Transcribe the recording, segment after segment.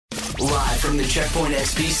Live from the Checkpoint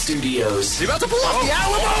XP studios. He's about to pull off the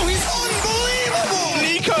Alamo. He's unbelievable.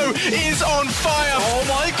 Nico is on fire. Oh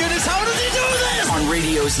my goodness, how does he do this? On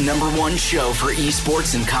radio's #1 show for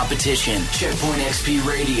esports and competition, Checkpoint XP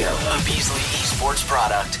Radio, a Beasley Esports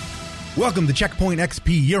product. Welcome to Checkpoint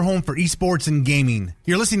XP, your home for esports and gaming.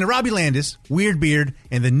 You're listening to Robbie Landis, Weird Beard,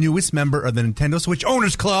 and the newest member of the Nintendo Switch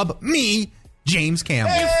Owners Club, me, James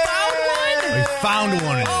Campbell. You found one? We found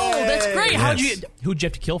one. Oh, that's great. Yes. Who'd you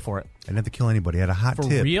have to kill for it? I didn't have to kill anybody. I had a hot For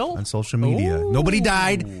tip real? on social media. Ooh. Nobody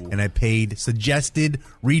died, and I paid suggested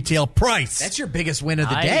retail price. That's your biggest win of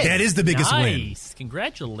the day. That is the biggest win. Nice.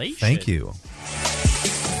 Congratulations. Thank you.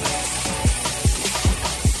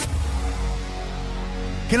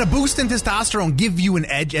 Can a boost in testosterone give you an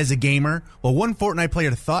edge as a gamer? Well, one Fortnite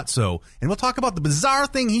player thought so, and we'll talk about the bizarre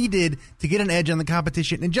thing he did to get an edge on the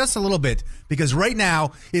competition in just a little bit, because right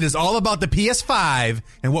now, it is all about the PS5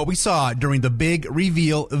 and what we saw during the big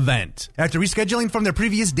reveal event. After rescheduling from their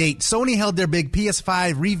previous date, Sony held their big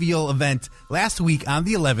PS5 reveal event last week on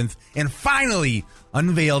the 11th, and finally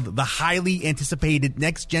unveiled the highly anticipated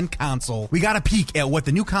next-gen console. We got a peek at what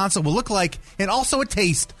the new console will look like, and also a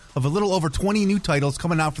taste of a little over 20 new titles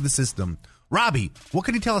coming out for the system. Robbie, what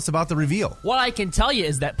can you tell us about the reveal? What I can tell you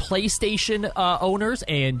is that PlayStation owners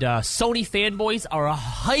and Sony fanboys are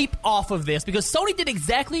hype off of this because Sony did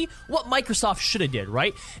exactly what Microsoft should have did,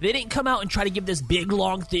 right? They didn't come out and try to give this big,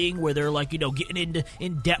 long thing where they're like, getting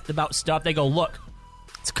in depth about stuff. They go, look,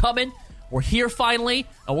 it's coming. We're here finally,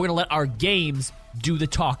 and we're going to let our games do the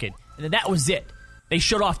talking. And then that was it. They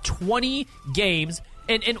showed off 20 games.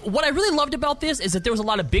 And what I really loved about this is that there was a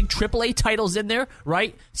lot of big AAA titles in there,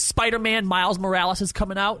 right? Spider-Man Miles Morales is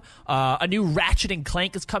coming out. A new Ratchet and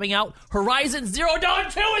Clank is coming out. Horizon Zero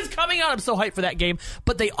Dawn 2 is coming out. I'm so hyped for that game.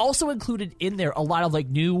 But they also included in there a lot of like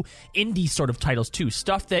new indie sort of titles too.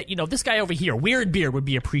 Stuff that, this guy over here, Weird Beard, would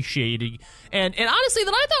be appreciating. And honestly,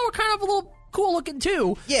 that I thought were kind of a little cool looking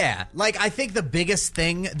too. Yeah, I think the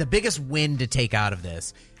biggest win to take out of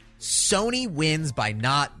this, Sony wins by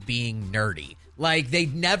not being nerdy. They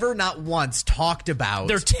never, not once, talked about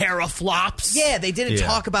their teraflops. Yeah, they didn't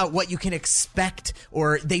talk about what you can expect,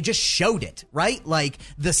 or they just showed it, right?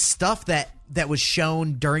 The stuff that was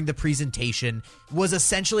shown during the presentation was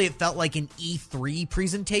essentially, it felt like an E3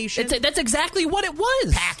 presentation. That's exactly what it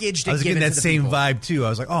was. Packaged and I was given getting that to the same people. vibe too. I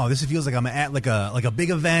was like, oh, this feels like I'm at like a big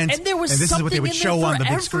event, and there was this is what they would show on the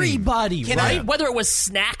big screen. Everybody, Can right? I- Whether it was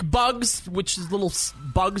snack bugs, which is little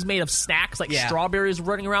bugs made of snacks like strawberries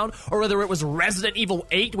running around, or whether it was Resident Evil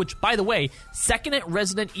 8, which, by the way, second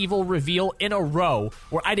Resident Evil reveal in a row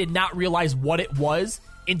where I did not realize what it was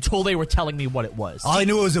until they were telling me what it was. All I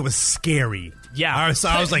knew was it was scary. Yeah. I was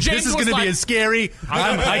like, James this is was going to be like, as scary.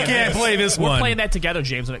 I can't play this We're one. playing that together,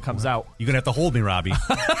 James, when it comes out. You're going to have to hold me, Robbie. Do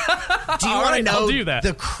you All want right, to I'll know do that.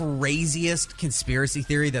 the craziest conspiracy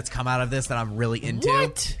theory that's come out of this that I'm really into?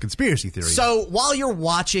 What? Conspiracy theory. So while you're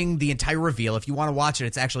watching the entire reveal, if you want to watch it,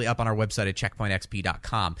 it's actually up on our website at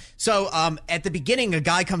checkpointxp.com. So at the beginning, a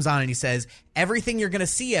guy comes on and he says, everything you're going to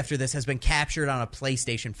see after this has been captured on a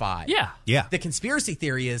PlayStation 5. Yeah. The conspiracy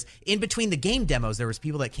theory is, in between the game demos, there was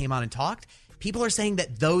people that came on and talked. People are saying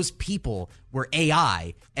that those people were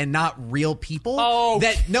AI and not real people. Oh,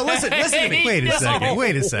 listen to me. Wait a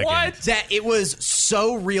second. What? That it was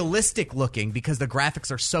so realistic looking because the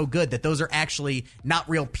graphics are so good that those are actually not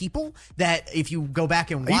real people. That if you go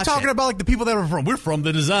back and watch, are you talking about the people that we're from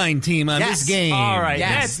the design team on Yes. this game? All right,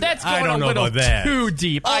 Yes. that's I going don't a know little about that. too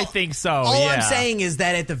deep. I think so. All yeah. I'm saying is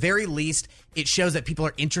that at the very least, it shows that people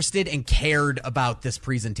are interested and cared about this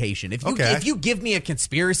presentation. If you give me a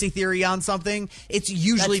conspiracy theory on something, it's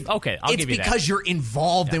usually That's- okay, I'll it's give you that. because you're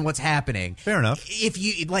involved in what's happening. Fair enough. If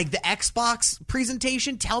you like the Xbox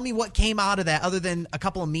presentation, tell me what came out of that other than a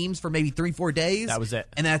couple of memes for maybe 3-4 days. That was it.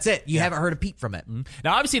 And that's it. You haven't heard a peep from it.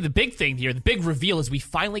 Now, obviously, the big thing here, the big reveal, is we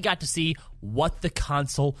finally got to see what the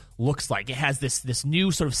console looks like. It has this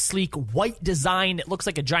new sort of sleek white design. It looks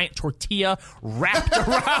like a giant tortilla wrapped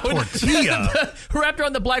around wrapped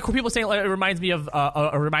around the black. Where people saying it reminds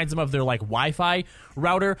them of their like Wi-Fi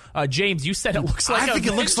router. James, you said it looks like I think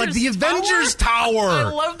it looks like the Avengers Avengers Tower. I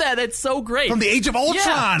love that. It's so great. From the Age of Ultron.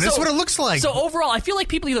 Yeah. That's what it looks like. So overall, I feel like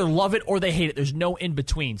people either love it or they hate it. There's no in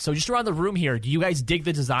between. So just around the room here, do you guys dig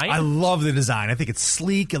the design? I love the design. I think it's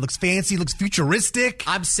sleek. It looks fancy. It looks futuristic.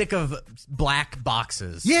 I'm sick of black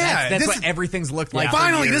boxes. Yeah, that's this what is- everything's looked like.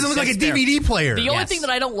 Finally, it doesn't look like a DVD player. The only Yes. thing that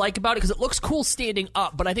I don't like about it, because it looks cool standing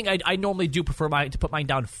up, but I think I normally do prefer to put mine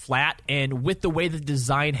down flat, and with the way the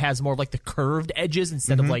design has more of like the curved edges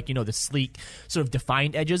instead of like, the sleek sort of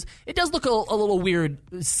defined edges, it does look a little weird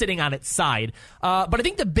sitting on its side. But I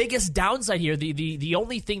think the biggest downside here, the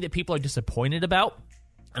only thing that people are disappointed about,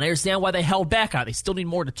 and I understand why they held back on it. They still need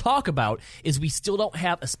more to talk about, is we still don't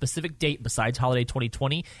have a specific date besides Holiday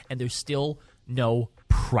 2020, and there's still no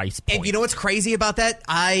price point. And you know what's crazy about that?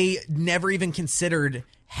 I never even considered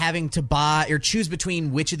having to buy or choose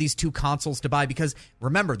between which of these two consoles to buy, because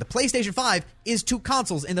remember, the PlayStation 5 is two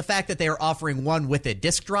consoles in the fact that they are offering one with a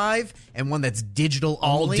disc drive and one that's digital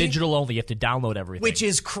only. All digital only. You have to download everything. Which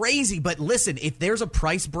is crazy, but listen, if there's a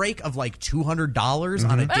price break of like $200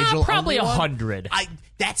 on a digital probably only $100.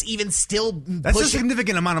 That's even still That's a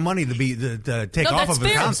significant amount of money to take off of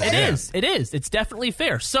fair. a console. It is. It's definitely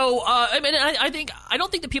fair. So, I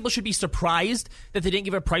don't think that people should be surprised that they didn't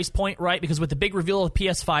give a price point, right? Because with the big reveal of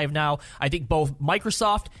PS5 now, I think both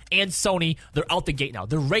Microsoft and Sony, they're out the gate now.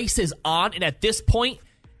 The race is on, and at this point,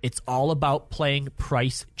 it's all about playing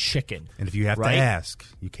price chicken. And if you have to ask,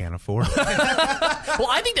 you can't afford it. Well,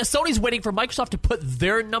 I think that Sony's waiting for Microsoft to put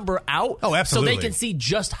their number out. Oh, absolutely. So they can see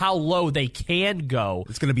just how low they can go.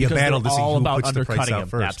 It's going to be a battle to see who puts the price out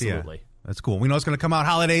first. Absolutely. Yeah. That's cool. We know it's going to come out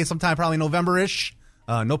holiday sometime, probably November-ish.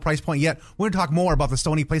 No price point yet. We're going to talk more about the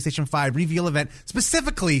Sony PlayStation 5 reveal event,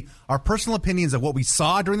 specifically our personal opinions of what we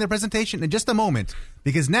saw during the presentation in just a moment,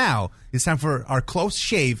 because now it's time for our close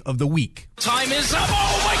shave of the week. Time is up.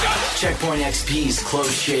 Oh, my God. Checkpoint XP's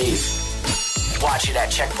Close Shave. Watch it at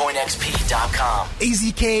checkpointxp.com.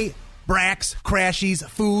 AZK, Brax, Crashies,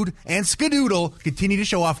 Food, and Skadoodle continue to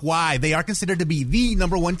show off why they are considered to be the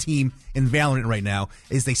number one team in Valorant right now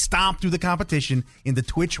as they stomp through the competition in the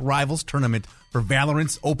Twitch Rivals tournament for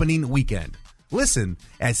Valorant's opening weekend. Listen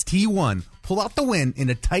as T1 pull out the win in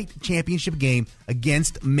a tight championship game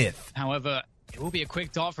against Myth. However, it will be a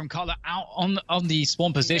quick dart from Carla out on the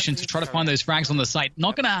spawn position to try to find those frags on the site.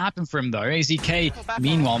 Not going to happen for him, though. AZK,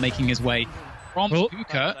 meanwhile, making his way from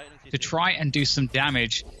Hookah to try and do some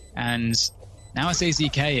damage. And now it's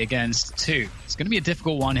AZK against 2. It's going to be a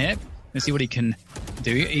difficult one here. Let's see what he can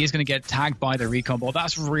do. He's going to get tagged by the recon ball.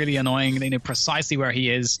 That's really annoying. They know precisely where he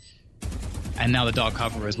is. And now the dark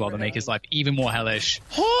cover as well to make his life even more hellish.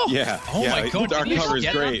 Yeah. Oh my God. The dark cover is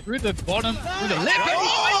great. Through the bottom, through the lip.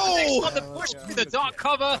 Oh! On the push through the dark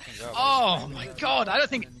cover. Oh my God. I don't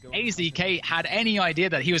think AZK had any idea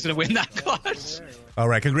that he was going to win that clutch. All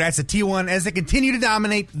right, congrats to T1 as they continue to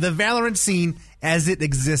dominate the Valorant scene as it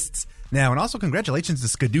exists now. And also congratulations to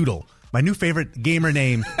Skadoodle, my new favorite gamer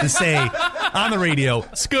name to say on the radio,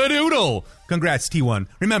 Skadoodle. Congrats, T1.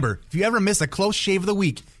 Remember, if you ever miss a close shave of the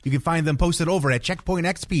week, you can find them posted over at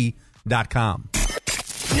checkpointxp.com.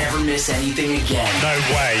 Never miss anything again.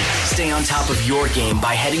 No way. Stay on top of your game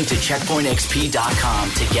by heading to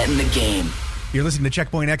checkpointxp.com to get in the game. You're listening to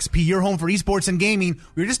Checkpoint XP, your home for esports and gaming.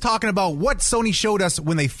 We were just talking about what Sony showed us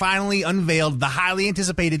when they finally unveiled the highly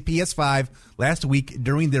anticipated PS5 last week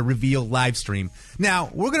during their reveal live stream. Now,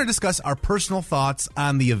 we're going to discuss our personal thoughts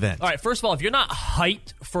on the event. All right, first of all, if you're not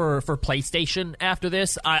hyped for PlayStation after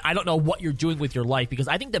this, I don't know what you're doing with your life, because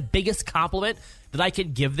I think the biggest compliment that I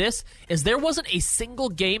can give this is there wasn't a single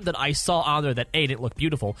game that I saw on there that A, didn't look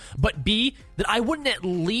beautiful, but B, that I wouldn't at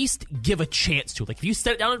least give a chance to. Like, if you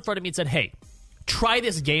set it down in front of me and said, hey, try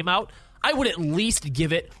this game out, I would at least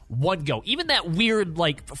give it one go. Even that weird,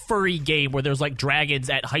 like, furry game where there's, like, dragons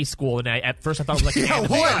at high school, and at first I thought it was like an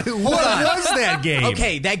anime. What was that game?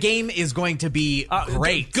 Okay, that game is going to be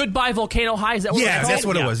great. Goodbye Volcano High, is that what Yeah, that's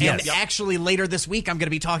what it was, And yes. actually, later this week, I'm going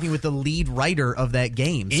to be talking with the lead writer of that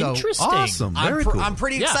game. So Interesting. Awesome. Very cool. I'm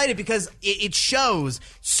pretty excited because it shows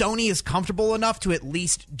Sony is comfortable enough to at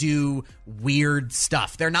least do weird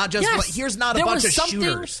stuff. They're not just, Yes. here's not a There bunch was of something-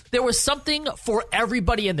 shooters. There was something for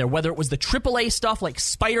everybody in there, whether it was the AAA stuff like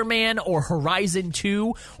Spider-Man or Horizon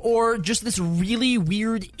 2, or just this really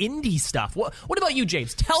weird indie stuff. What about you,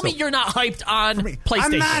 James? Tell me you're not hyped on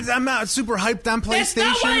PlayStation. I'm not super hyped on PlayStation.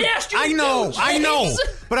 That's not what I asked you to do, I know. James.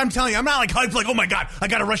 But I'm telling you, I'm not like hyped like, oh my God, I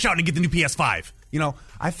got to rush out and get the new PS5. You know,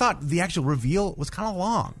 I thought the actual reveal was kind of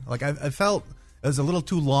long. Like, I felt it was a little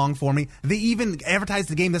too long for me. They even advertised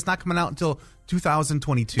the game that's not coming out until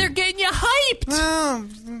 2022. They're getting you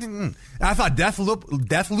hyped. I thought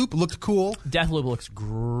Deathloop looked cool. Deathloop looks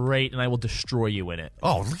great, and I will destroy you in it.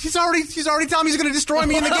 Oh, he's already telling me he's going to destroy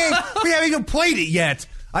me in the game. We haven't even played it yet.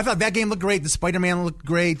 I thought that game looked great. The Spider-Man looked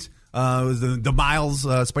great. It was the Miles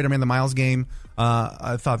Spider-Man the Miles game.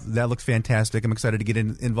 I thought that looked fantastic. I'm excited to get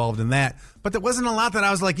involved in that. But there wasn't a lot that I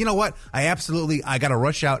was like, you know what? I got to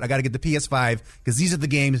rush out. I got to get the PS5 because these are the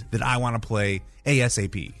games that I want to play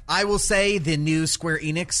ASAP. I will say the new Square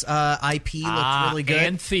Enix IP looked really good.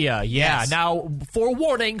 Anthea, yeah. Yes. Now,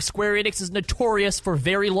 forewarning, Square Enix is notorious for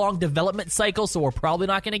very long development cycles, so we're probably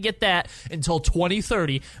not going to get that until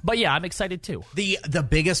 2030. But yeah, I'm excited too. The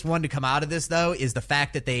biggest one to come out of this, though, is the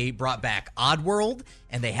fact that they brought back Oddworld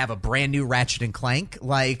and they have a brand new Ratchet and Clank.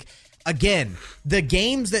 Like, again, the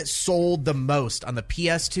games that sold the most on the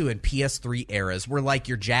PS2 and PS3 eras were like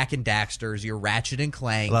your Jak and Daxters, your Ratchet and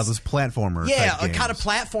Clanks. A lot of those platformers. Yeah, kind of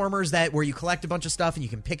platformers that where you collect a bunch of stuff and you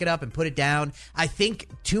can pick it up and put it down. I think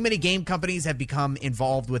too many game companies have become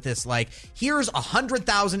involved with this. Like, here's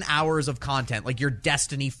 100,000 hours of content, like your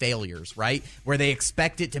Destiny failures, right? Where they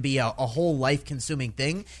expect it to be a whole life-consuming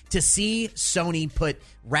thing. To see Sony put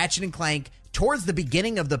Ratchet and Clank towards the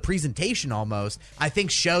beginning of the presentation almost, I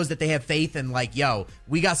think shows that they have faith in, like, yo,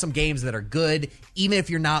 we got some games that are good, even if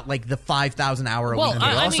you're not like the 5,000 hour a week. And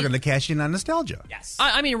they're also going to cash in on nostalgia. Yes.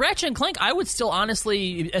 I mean, Ratchet and Clank, I would still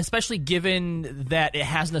honestly, especially given that it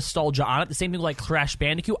has nostalgia on it, the same thing like Crash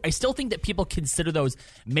Bandicoot, I still think that people consider those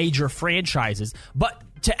major franchises. But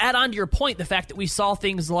to add on to your point, the fact that we saw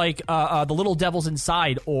things like The Little Devils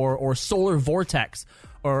Inside or Solar Vortex,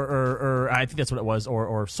 or I think that's what it was,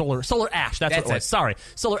 or Solar Ash. That's what it was. Sorry,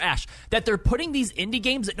 Solar Ash. That they're putting these indie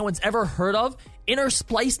games that no one's ever heard of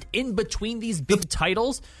interspliced in between these big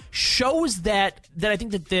titles shows that I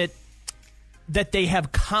think that they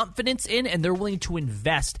have confidence in, and they're willing to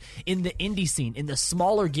invest in the indie scene, in the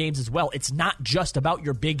smaller games as well. It's not just about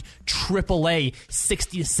your big AAA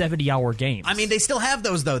 60 to 70 hour games. I mean, they still have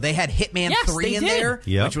those, though. They had Hitman 3 in there,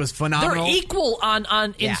 which was phenomenal. They're equal in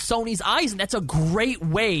Sony's eyes, and that's a great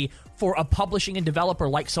way for a publishing and developer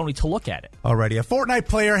like Sony to look at it. Alrighty, a Fortnite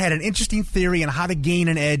player had an interesting theory on how to gain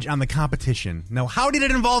an edge on the competition. Now, how did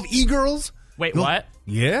it involve e-girls? Wait, what?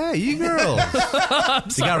 Yeah, e-girls.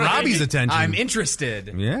 You got Robbie's attention. I'm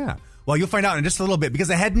interested. Yeah. Well, you'll find out in just a little bit, because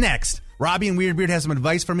ahead next, Robbie and Weirdbeard has some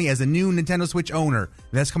advice for me as a new Nintendo Switch owner.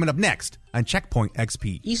 That's coming up next on Checkpoint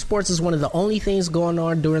XP. Esports is one of the only things going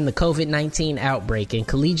on during the COVID-19 outbreak, and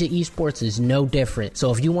collegiate esports is no different.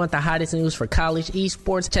 So if you want the hottest news for college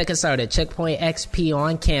esports, check us out at Checkpoint XP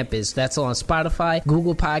on campus. That's on Spotify,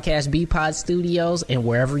 Google Podcasts, BPod Studios, and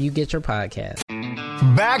wherever you get your podcasts.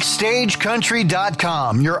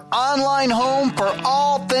 BackstageCountry.com, your online home for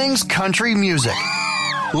all things country music.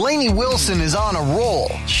 Lainey Wilson is on a roll.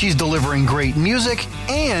 She's delivering great music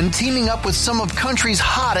and teaming up with some of country's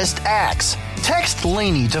hottest acts. Text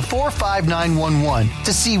Lainey to 45911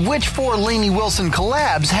 to see which 4 Lainey Wilson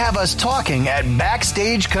collabs have us talking at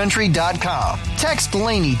BackstageCountry.com. Text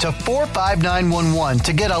Lainey to 45911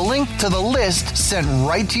 to get a link to the list sent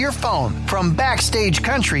right to your phone from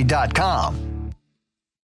BackstageCountry.com.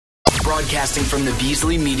 Broadcasting from the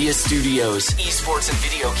Beasley Media Studios. Esports and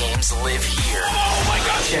video games live here. Oh my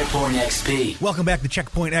God. Checkpoint XP. Welcome back to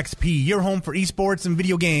Checkpoint XP, your home for esports and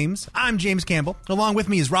video games. I'm James Campbell. Along with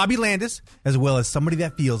me is Robbie Landis, as well as somebody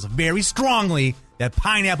that feels very strongly that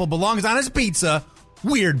pineapple belongs on his pizza,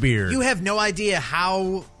 Weirdbeard. You have no idea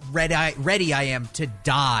how ready I am to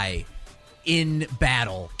die in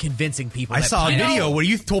battle, convincing people. I saw a video where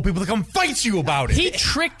you told people to come fight you about it. He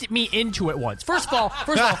tricked me into it once. First of all,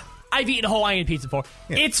 I've eaten Hawaiian pizza before.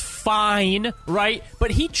 Yeah. It's fine, right? But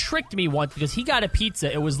he tricked me once because he got a pizza.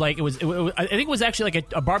 It was I think it was actually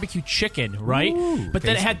like a barbecue chicken, right? Ooh, but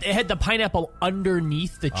then it had the pineapple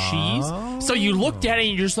underneath the cheese. So you looked at it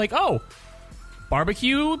and you're just like, oh,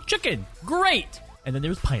 barbecue chicken, great. And then there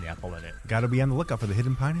was pineapple in it. Got to be on the lookout for the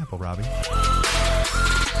hidden pineapple, Robbie.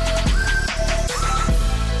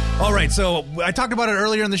 All right, so I talked about it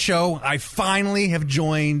earlier in the show. I finally have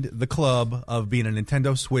joined the club of being a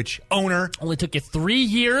Nintendo Switch owner. Only took you 3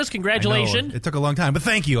 years. Congratulations. It took a long time, but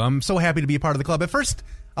thank you. I'm so happy to be a part of the club. At first,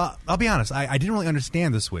 I'll be honest, I didn't really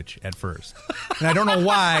understand the Switch at first. And I don't know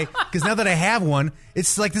why, because now that I have one,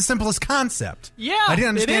 it's like the simplest concept. Yeah, I didn't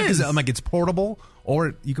understand because I'm like, it's portable,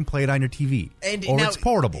 or you can play it on your TV, or it's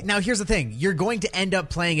portable. Now, here's the thing. You're going to end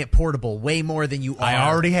up playing it portable way more than you are. I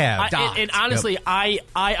already have. And honestly, yep. I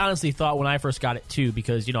honestly thought when I first got it, too,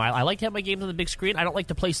 because, you know, I like to have my games on the big screen. I don't like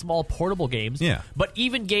to play small portable games. Yeah. But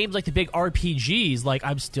even games like the big RPGs, like,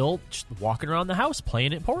 I'm still just walking around the house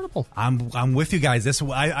playing it portable. I'm with you guys.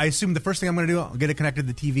 I assume the first thing I'm going to do, I'll get it connected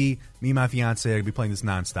to the TV. Me and my fiance are going to be playing this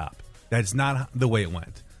nonstop. That's not the way it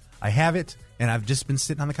went. I have it, and I've just been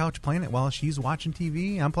sitting on the couch playing it while she's watching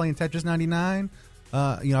TV. I'm playing Tetris 99.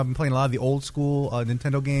 I've been playing a lot of the old school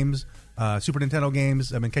Nintendo games, Super Nintendo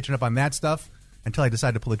games. I've been catching up on that stuff until I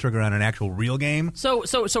decided to pull the trigger on an actual real game. So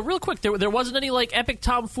real quick, there wasn't any like epic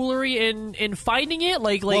tomfoolery in finding it.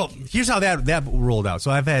 Well, here's how that rolled out.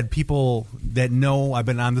 So I've had people that know I've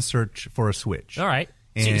been on the search for a Switch. All right.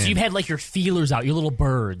 So you've had like your feelers out, your little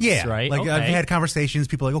birds, yeah, right? Like okay. I've had conversations.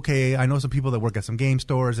 People are like, okay, I know some people that work at some game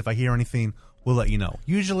stores. If I hear anything, we'll let you know.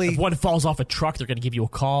 Usually, if one falls off a truck, they're going to give you a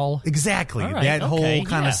call. Exactly, right, that whole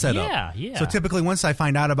kind of setup. Yeah. So typically, once I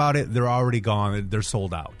find out about it, they're already gone. They're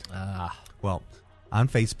sold out. Well, on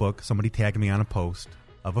Facebook, somebody tagged me on a post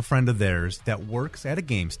of a friend of theirs that works at a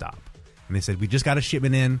GameStop. And they said, we just got a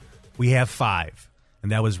shipment in. We have 5.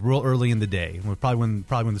 And that was real early in the day. Probably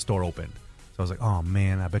when the store opened. So I was like, oh,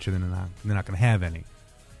 man, I bet you they're not going to have any.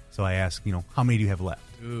 So I asked, how many do you have left?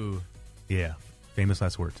 Ooh. Yeah. Famous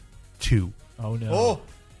last words. 2. Oh, no. Oh.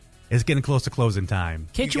 It's getting close to closing time.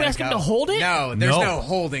 Can't you ask him to hold it? No, there's no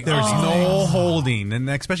holding. There's no holding, and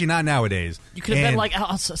especially not nowadays. You could have been like,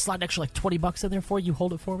 I'll slide an extra $20 in there for you.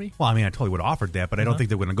 Hold it for me. Well, I mean, I totally would have offered that, but I don't think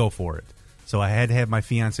they're going to go for it. So I had to have my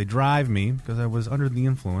fiance drive me because I was under the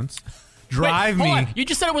influence. Drive Wait, hold me. on. You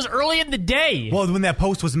just said it was early in the day. Well, when that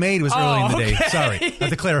post was made, it was early in the day. Sorry, I have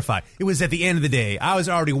to clarify. It was at the end of the day. I was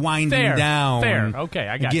already winding down. Fair. Okay,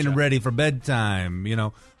 I got getting ready for bedtime.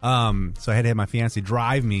 So I had to have my fiance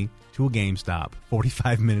drive me to a GameStop,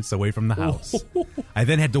 45 minutes away from the house. I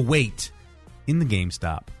then had to wait in the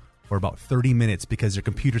GameStop for about 30 minutes because their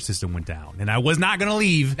computer system went down, and I was not going to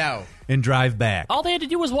leave and drive back. All they had to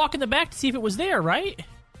do was walk in the back to see if it was there, right?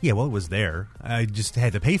 Yeah, well, it was there. I just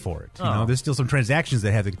had to pay for it. There's still some transactions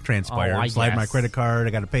that have to transpire. Slide my credit card. I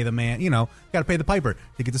got to pay the man. Got to pay the piper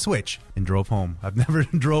to get the Switch. And drove home. I've never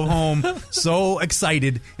drove home so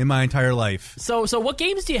excited in my entire life. So what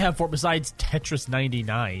games do you have for it besides Tetris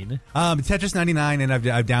 99? Tetris 99, and I've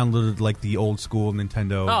downloaded like the old school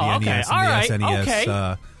Nintendo, the NES, and the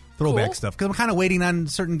SNES. Throwback stuff. Because I'm kind of waiting on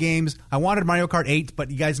certain games. I wanted Mario Kart 8, but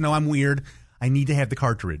you guys know I'm weird. I need to have the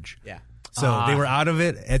cartridge. Yeah. So they were out of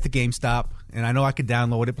it at the GameStop, and I know I could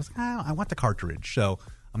download it, but I want the cartridge. So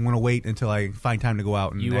I'm going to wait until I find time to go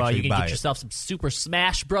out and actually buy it. You can get yourself some Super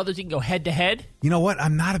Smash Brothers. You can go head-to-head. You know what?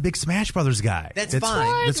 I'm not a big Smash Brothers guy. That's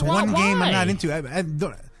fine. That's one game I'm not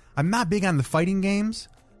into. I'm not big on the fighting games.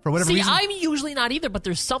 For whatever reason. I'm usually not either, but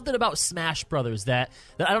there's something about Smash Brothers that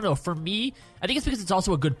I don't know. For me, I think it's because it's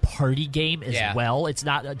also a good party game as well. It's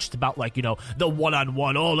not just about the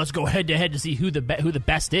one-on-one. Oh, let's go head-to-head to see who the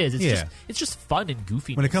best is. It's just fun and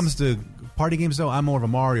goofy. When it comes to party games, though, I'm more of a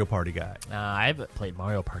Mario Party guy. I haven't played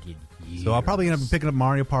Mario Party in years. So I'll probably end up picking up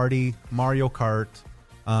Mario Party, Mario Kart,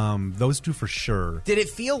 those two for sure. Did it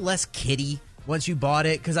feel less kiddie once you bought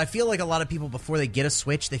it? Because I feel like a lot of people, before they get a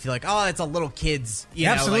Switch, they feel like, oh, it's a little kid's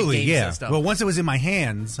absolutely, game system. Well, once it was in my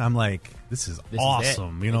hands, I'm like, this is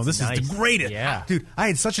awesome. This nice. is the greatest. Yeah. Dude, I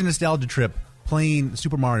had such a nostalgia trip playing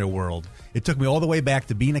Super Mario World. It took me all the way back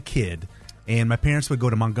to being a kid. And my parents would go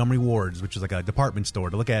to Montgomery Ward's, which is like a department store,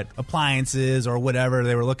 to look at appliances or whatever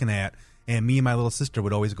they were looking at. And me and my little sister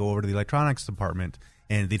would always go over to the electronics department,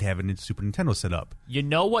 and they'd have a Super Nintendo set up. You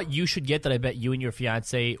know what you should get that I bet you and your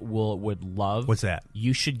fiance would love? What's that?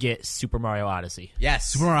 You should get Super Mario Odyssey. Yes.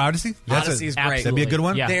 Super Mario Odyssey? Odyssey is great. That'd be a good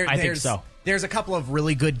one? Yeah, I think so. There's a couple of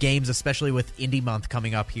really good games, especially with Indie Month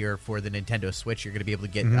coming up here for the Nintendo Switch. You're going to be able to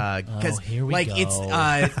get because here we go. It's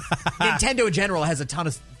Nintendo in general has a ton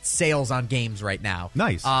of sales on games right now.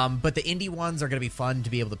 Nice. But the indie ones are going to be fun to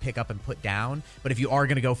be able to pick up and put down. But if you are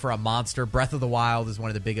going to go for a monster, Breath of the Wild is one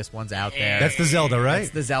of the biggest ones out there. That's the Zelda, right? That's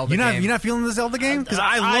the Zelda game. You're not feeling the Zelda game? Because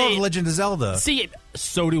I love Legend of Zelda. See,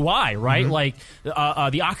 so do I, right? Like the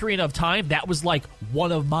Ocarina of Time, that was like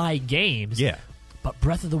one of my games. Yeah. But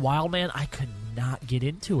Breath of the Wild, man, I could not get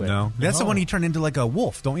into it. No. That's the one you turn into like a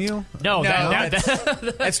wolf, don't you? No,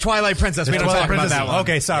 that's Twilight Princess. We don't talk about that one.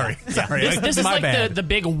 Okay, sorry. Sorry. This is my like bad. the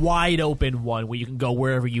big wide open one where you can go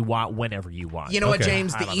wherever you want, whenever you want. You know what,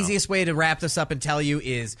 James? The easiest way to wrap this up and tell you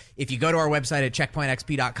is if you go to our website at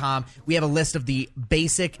checkpointxp.com, we have a list of the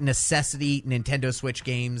basic necessity Nintendo Switch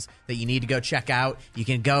games that you need to go check out. You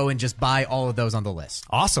can go and just buy all of those on the list.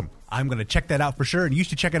 Awesome. I'm going to check that out for sure, and you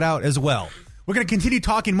should check it out as well. We're going to continue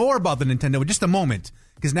talking more about the Nintendo in just a moment,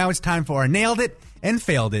 because now it's time for our Nailed It and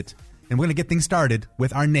Failed It, and we're going to get things started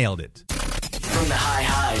with our Nailed It. From the high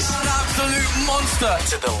highs, An absolute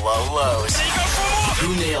monster. to the low lows. There you go for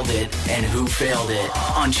more. Who nailed it and who failed it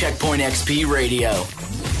on Checkpoint XP Radio.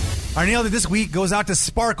 Our Nailed It this week goes out to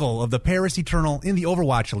Sparkle of the Paris Eternal in the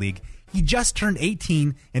Overwatch League. He just turned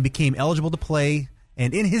 18 and became eligible to play,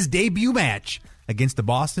 and in his debut match against the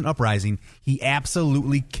Boston Uprising, he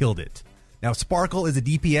absolutely killed it. Now, Sparkle is a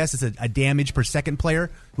DPS, it's a damage per second player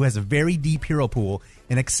who has a very deep hero pool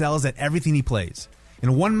and excels at everything he plays.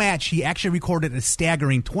 In one match, he actually recorded a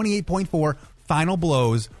staggering 28.4 final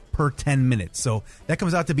blows per 10 minutes. So that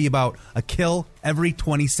comes out to be about a kill every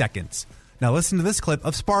 20 seconds. Now listen to this clip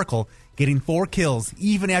of Sparkle getting 4 kills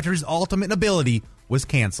even after his ultimate ability was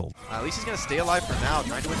canceled. At least he's going to stay alive for now,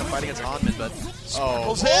 trying to win the fight against Onman, but...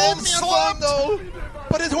 Sparkle's in, slumped, though.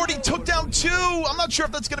 But it already took down 2. I'm not sure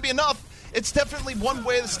if that's going to be enough. It's definitely one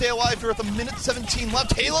way to stay alive here with a minute 17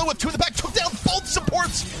 left. Halo with 2 in the back took down both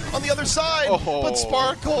supports on the other side. But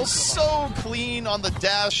Sparkle so clean on the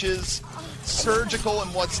dashes. surgical in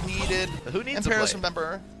what's needed. Who needs and a Paris, blade?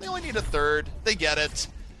 remember, they only need a third. They get it.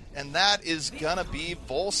 And that is going to be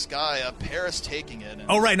Volskaya, Paris taking it.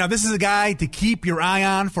 All right, now this is a guy to keep your eye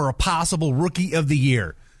on for a possible Rookie of the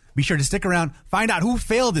Year. Be sure to stick around, find out who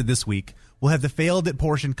failed it this week. We'll have the failed it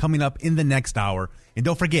portion coming up in the next hour. And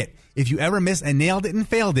don't forget, if you ever miss a nailed it and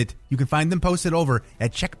failed it, you can find them posted over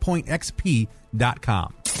at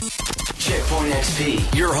checkpointxp.com. Checkpoint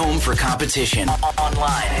XP, your home for competition.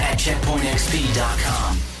 Online at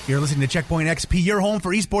checkpointxp.com. You're listening to Checkpoint XP, your home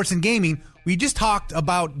for esports and gaming. We just talked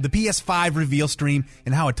about the PS5 reveal stream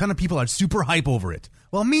and how a ton of people are super hype over it.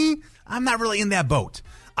 Well, me, I'm not really in that boat.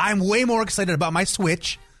 I'm way more excited about my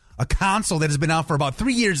Switch, a console that has been out for about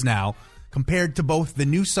 3 years now, compared to both the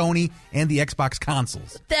new Sony and the Xbox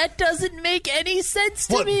consoles. That doesn't make any sense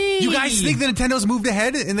to me. You guys think that Nintendo's moved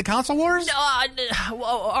ahead in the console wars? Well,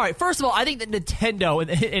 all right. First of all, I think that Nintendo,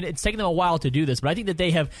 and it's taken them a while to do this, but I think that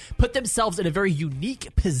they have put themselves in a very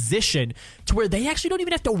unique position to where they actually don't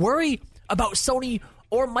even have to worry about Sony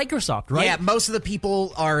or Microsoft, right? Yeah, most of the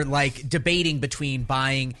people are like debating between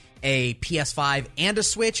buying a PS5 and a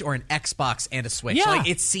Switch or an Xbox and a Switch. Yeah. Like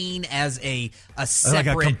it's seen as a separate... Like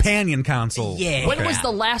a companion console. Yeah. When was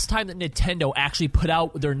the last time that Nintendo actually put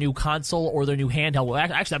out their new console or their new handheld? Well,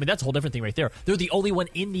 actually, I mean, that's a whole different thing right there. They're the only one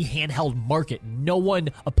in the handheld market. No one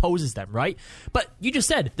opposes them, right? But you just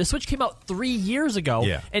said the Switch came out 3 years ago,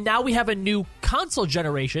 and now we have a new console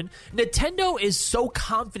generation. Nintendo is so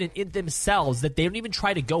confident in themselves that they don't even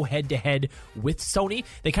try to go head-to-head with Sony.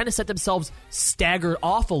 They kind of set themselves staggered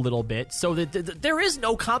off a little bit so that there is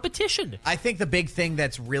no competition. I think the big thing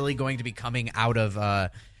that's really going to be coming out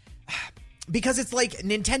of because it's like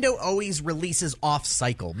Nintendo always releases off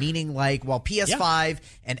cycle, meaning like while PS5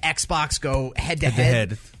 and Xbox go head to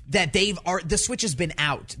head, that the Switch has been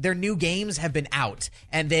out. Their new games have been out.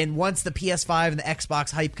 And then once the PS5 and the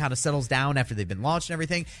Xbox hype kind of settles down after they've been launched and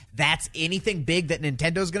everything, that's anything big that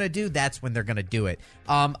Nintendo's going to do, that's when they're going to do it.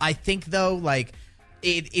 I think though, like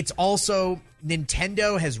it's also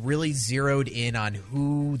Nintendo has really zeroed in on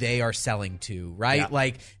who they are selling to, right? Yeah.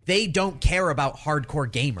 Like they don't care about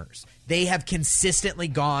hardcore gamers. They have consistently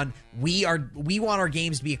gone, we want our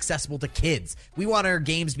games to be accessible to kids. We want our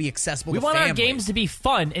games to be accessible to families. We want our games to be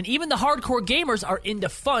fun, and even the hardcore gamers are into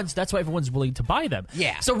fun, so that's why everyone's willing to buy them.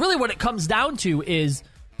 Yeah. So really what it comes down to is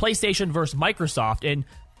PlayStation versus Microsoft, and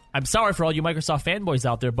I'm sorry for all you Microsoft fanboys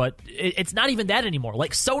out there, but it's not even that anymore.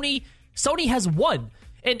 Like Sony has won.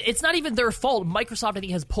 And it's not even their fault. Microsoft, I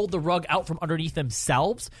think, has pulled the rug out from underneath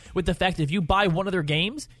themselves with the fact that if you buy one of their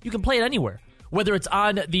games, you can play it anywhere. Whether it's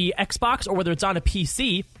on the Xbox or whether it's on a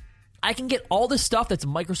PC, I can get all the stuff that's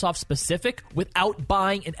Microsoft specific without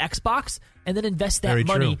buying an Xbox and then invest that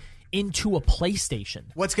money into a PlayStation.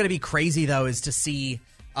 What's going to be crazy, though, is to see...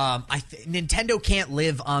 Nintendo can't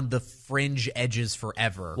live on the fringe edges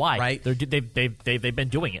forever. Why? Right? They've been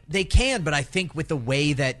doing it. They can, but I think with the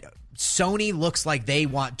way that Sony looks like they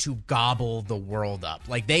want to gobble the world up.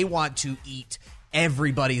 Like they want to eat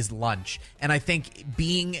everybody's lunch. And I think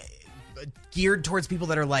being geared towards people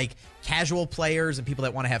that are like casual players and people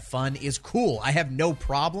that want to have fun is cool. I have no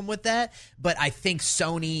problem with that, but I think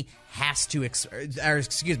Sony has to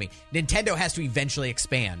Nintendo has to eventually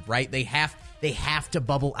expand, right? They have to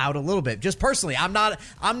bubble out a little bit. Just personally, I'm no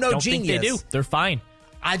Don't genius. think they do. They're fine.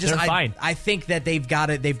 They're fine. I think that they've got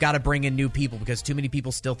to bring in new people because too many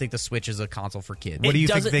people still think the Switch is a console for kids. What do you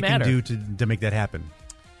think they can do to make that happen?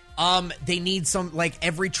 They need some, like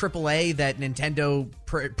every AAA that Nintendo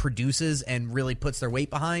produces and really puts their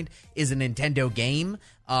weight behind is a Nintendo game.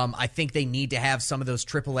 I think they need to have some of those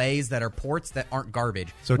AAAs that are ports that aren't garbage.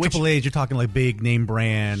 So AAAs, you're talking like big name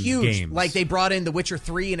brand games. Like they brought in The Witcher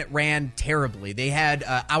 3 and it ran terribly. They had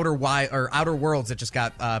Outer Worlds that just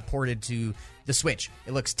got ported to the Switch.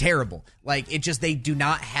 It looks terrible. Like they do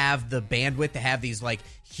not have the bandwidth to have these like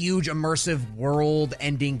huge immersive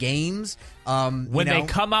world-ending games. When they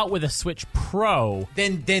come out with a Switch Pro,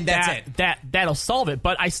 then that's it. That'll solve it.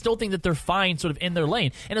 But I still think that they're fine, sort of in their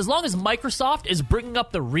lane. And as long as Microsoft is bringing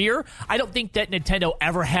up the rear, I don't think that Nintendo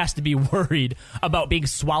ever has to be worried about being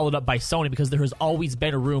swallowed up by Sony because there has always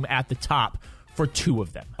been a room at the top for two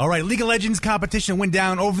of them. All right, League of Legends competition went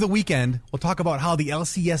down over the weekend. We'll talk about how the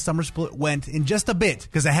LCS Summer Split went in just a bit,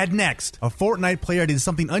 because ahead next, a Fortnite player did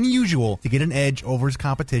something unusual to get an edge over his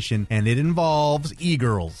competition, and it involves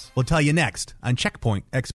e-girls. We'll tell you next on Checkpoint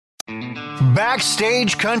X.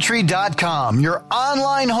 BackstageCountry.com, your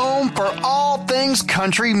online home for all things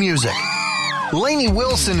country music. Lainey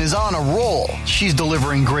Wilson is on a roll. She's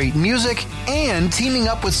delivering great music and teaming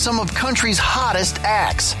up with some of country's hottest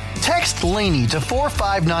acts. Text Lainey to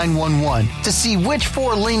 45911 to see which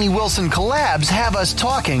 4 Lainey Wilson collabs have us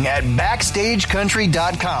talking at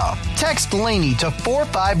BackstageCountry.com. Text Lainey to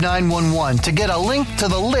 45911 to get a link to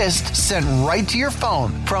the list sent right to your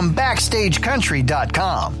phone from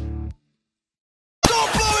BackstageCountry.com.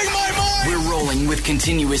 We're rolling with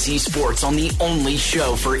continuous esports on the only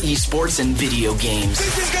show for esports and video games.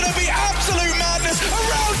 This is going to be absolute madness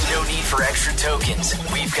around. No need for extra tokens.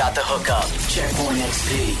 We've got the hookup. Checkpoint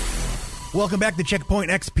XP. Welcome back to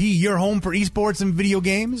Checkpoint XP, your home for esports and video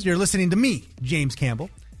games. You're listening to me, James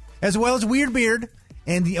Campbell, as well as Weird Beard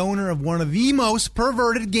and the owner of one of the most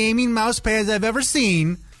perverted gaming mouse pads I've ever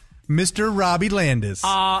seen, Mr. Robbie Landis.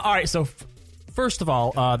 All right, so first of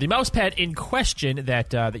all, the mouse pad in question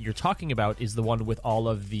that you're talking about is the one with all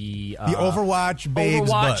of the Overwatch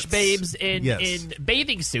babes in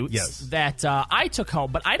bathing suits that I took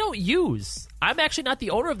home, but I don't use. I'm actually not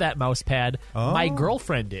the owner of that mouse pad. Oh. My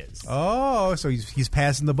girlfriend is. Oh, so he's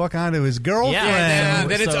passing the buck on to his girlfriend. Yeah,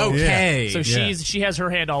 then it's okay. So she has her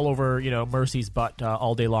hand all over Mercy's butt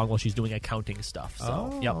all day long while she's doing accounting stuff.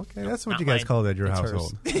 So okay, that's what you guys call it at your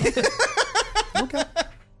household. Okay.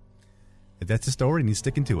 If that's the story, and he's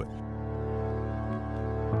sticking to it.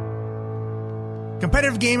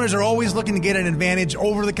 Competitive gamers are always looking to get an advantage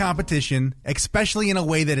over the competition, especially in a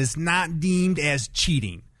way that is not deemed as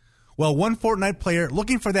cheating. Well, one Fortnite player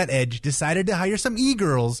looking for that edge decided to hire some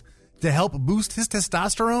e-girls to help boost his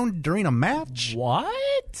testosterone during a match. What?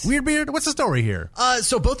 Weird Beard, what's the story here?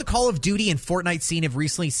 So both the Call of Duty and Fortnite scene have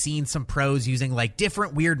recently seen some pros using like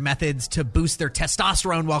different weird methods to boost their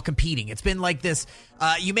testosterone while competing. It's been like this.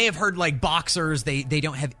 You may have heard like boxers, they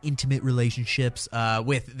don't have intimate relationships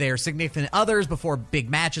with their significant others before big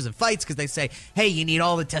matches and fights because they say, hey, you need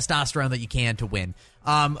all the testosterone that you can to win.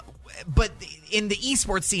 But in the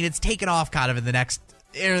esports scene, it's taken off kind of in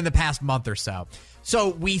the past month or so. So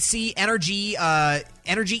we see Energy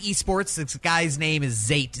Esports. This guy's name is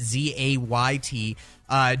Zayt, Z-A-Y-T.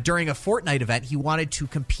 During a Fortnite event, he wanted to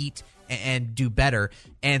compete and do better,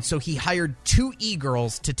 and so he hired 2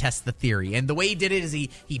 e-girls to test the theory. And the way he did it is he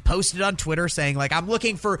posted on Twitter saying, like, I'm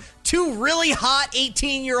looking for 2 really hot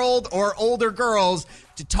 18-year-old or older girls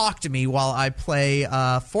to talk to me while I play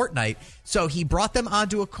Fortnite. So he brought them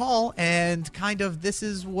onto a call, and kind of this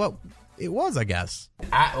is what it was, I guess.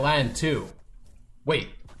 At land 2. Wait.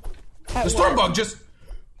 The Stormbug just...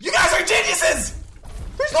 You guys are geniuses!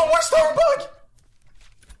 There's no more Stormbug!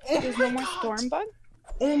 There's no more Stormbug?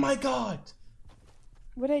 Oh my god.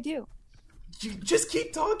 What'd I do? You just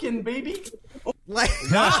keep talking, baby. Like,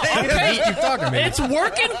 It's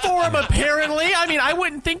working for him, apparently. I mean, I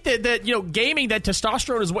wouldn't think that gaming, that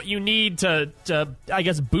testosterone is what you need to I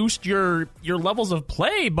guess, boost your levels of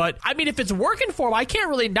play. But, I mean, if it's working for him, I can't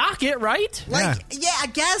really knock it, right? I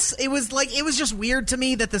guess it was just weird to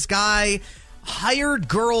me that this guy hired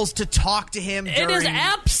girls to talk to him. It is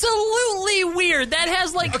absolutely weird. That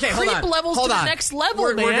has creep levels to the next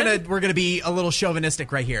level, man. We're gonna be a little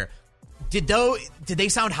chauvinistic right here. Did they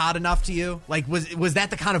sound hot enough to you? Like, was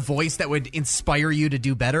that the kind of voice that would inspire you to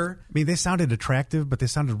do better? I mean, they sounded attractive, but they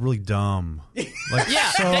sounded really dumb. Like,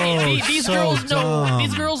 these girls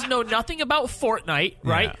know nothing about Fortnite,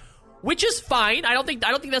 right? Yeah. Which is fine. I don't think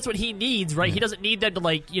that's what he needs, right? Yeah. He doesn't need them to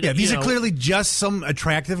these are clearly just some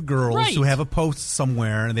attractive girls who have a post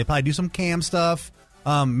somewhere, and they probably do some cam stuff.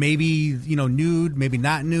 Maybe nude, maybe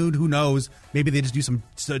not nude. Who knows? Maybe they just do some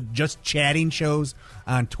just chatting shows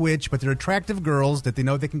on Twitch. But they're attractive girls that they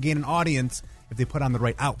know they can gain an audience if they put on the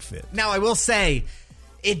right outfit. Now, I will say,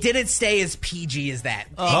 it didn't stay as PG as that.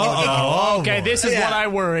 Okay. This is what I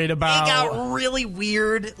worried about. It got really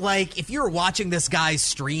weird. Like, if you were watching this guy's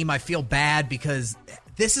stream, I feel bad because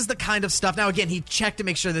this is the kind of stuff. Now, again, he checked to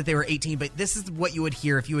make sure that they were 18, but this is what you would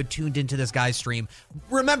hear if you had tuned into this guy's stream.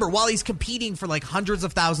 Remember, while he's competing for like hundreds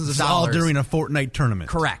of thousands of dollars. All during a Fortnite tournament.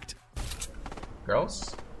 Correct.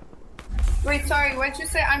 Girls? Wait, sorry, what'd you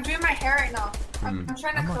say? I'm doing my hair right now. I'm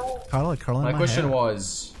trying to curl. My question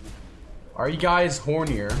was, are you guys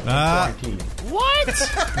hornier in quarantine? What?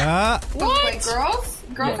 What? Wait, girls?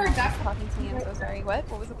 Girls are definitely talking to me. I'm so sorry.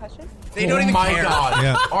 What was the question? They don't even care. God.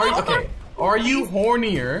 Yeah. Are you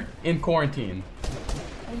hornier in quarantine?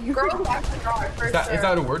 Girls definitely are. Is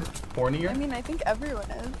that a word? Hornier? I mean, I think everyone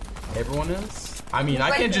is. Everyone is? I mean,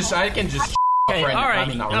 I can just Okay, all right.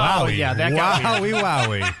 Wowie. Yeah, that got weird.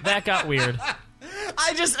 Wowie. That got weird.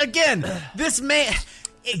 This man...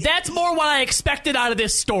 That's more what I expected out of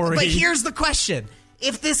this story. But here's the question.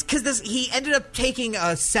 he ended up taking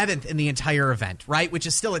a 7th in the entire event, right? Which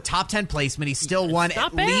is still a top 10 placement. He still won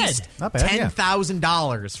at least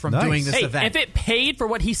 $10,000 from doing this event. If it paid for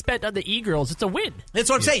what he spent on the e-girls, it's a win. That's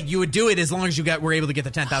what I'm saying. You would do it as long as you were able to get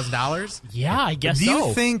the $10,000. Yeah, I guess so. Do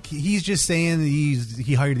you think he's just saying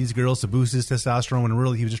he hired these girls to boost his testosterone when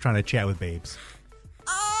really he was just trying to chat with babes?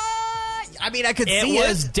 I mean, I could see it. It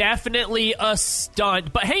was definitely a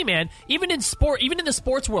stunt. But hey, man, even in the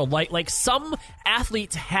sports world, like some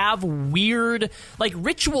athletes have weird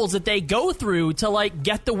rituals that they go through to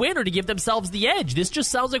get the win or to give themselves the edge. This just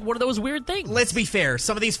sounds like one of those weird things. Let's be fair.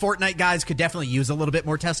 Some of these Fortnite guys could definitely use a little bit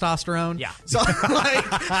more testosterone. Yeah. So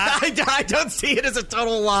I don't see it as a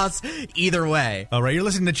total loss either way. All right, you're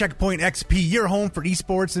listening to Checkpoint XP, your home for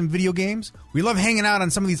esports and video games. We love hanging out on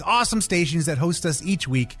some of these awesome stations that host us each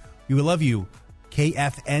week. We will love you.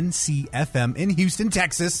 KFNC-FM in Houston,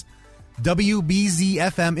 Texas,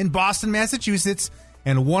 WBZ-FM in Boston, Massachusetts,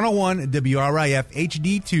 and 101 WRIF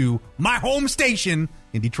HD2, my home station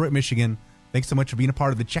in Detroit, Michigan. Thanks so much for being a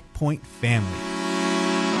part of the Checkpoint family.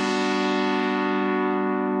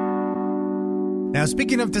 Now,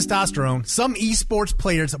 speaking of testosterone, some esports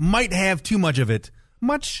players might have too much of it,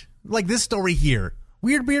 much like this story here.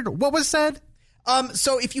 Weird Beard, what was said?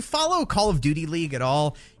 So if you follow Call of Duty League at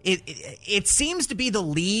all, it seems to be the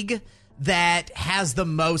league that has the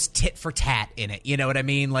most tit for tat in it. You know what I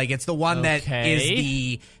mean? It's the one that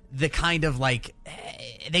is the kind of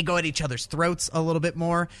they go at each other's throats a little bit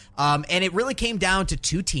more. And it really came down to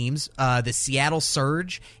two teams, the Seattle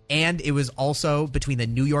Surge, and it was also between the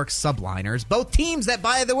New York Subliners. Both teams that,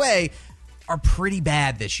 by the way, are pretty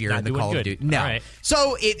bad this year in the Call of Duty. No. Right.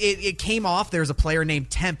 So it came off. There's a player named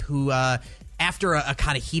Temp who after a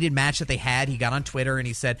kind of heated match that they had, he got on Twitter and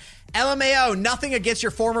he said, LMAO, nothing against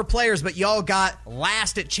your former players, but y'all got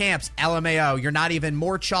last at champs. LMAO, you're not even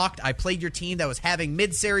more chalked. I played your team that was having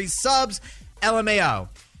mid-series subs. LMAO.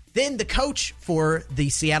 Then the coach for the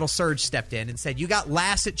Seattle Surge stepped in and said, you got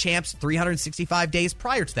last at champs 365 days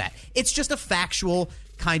prior to that. It's just a factual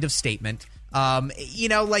kind of statement.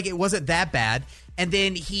 It wasn't that bad. And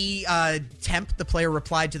then Temp, the player,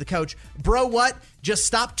 replied to the coach, bro, what? Just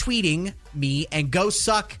stop tweeting me and go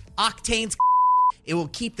suck Octane's. It will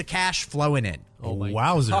keep the cash flowing in. Oh,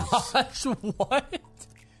 wowzers. Gosh, what?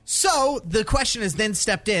 So the question is then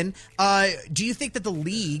stepped in. Do you think that the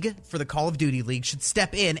league for the Call of Duty League should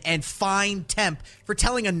step in and fine Temp for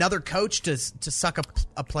telling another coach to suck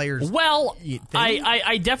a player's? Well,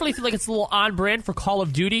 I definitely feel like it's a little on brand for Call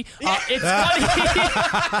of Duty. It's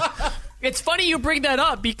funny. It's funny you bring that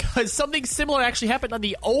up because something similar actually happened on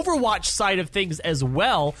the Overwatch side of things as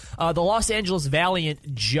well. The Los Angeles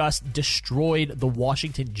Valiant just destroyed the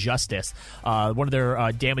Washington Justice. One of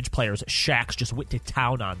their damage players, Shax, just went to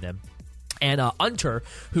town on them. And Unter,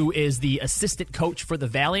 who is the assistant coach for the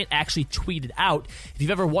Valiant, actually tweeted out, if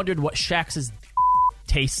you've ever wondered what Shax's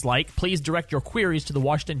tastes like, please direct your queries to the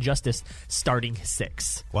Washington Justice starting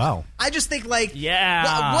 6. Wow. I just think,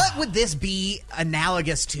 yeah. What would this be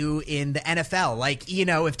analogous to in the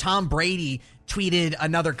NFL? If Tom Brady tweeted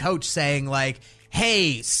another coach saying,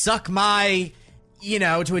 hey, suck my, to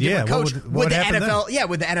a different coach, would the NFL,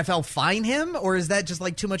 would the NFL fine him, or is that just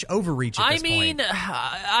too much overreach at this point?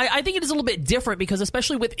 I think it is a little bit different because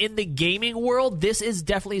especially within the gaming world, this is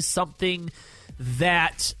definitely something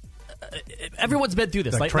that everyone's been through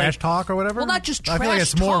this, like trash talk or whatever. Well, not just trash talk. I feel like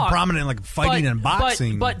it's more prominent in fighting and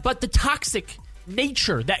boxing. But the toxic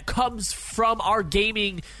nature that comes from our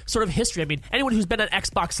gaming sort of history. I mean, anyone who's been on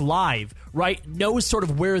Xbox Live, right, knows sort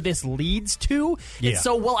of where this leads to. Yeah. And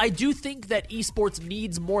so, while I do think that esports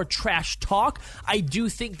needs more trash talk, I do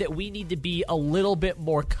think that we need to be a little bit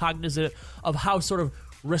more cognizant of how sort of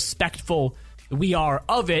respectful we are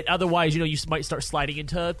of it. Otherwise, you might start sliding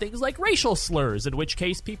into things like racial slurs, in which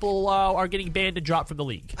case people are getting banned and dropped from the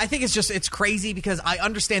league. I think it's crazy because I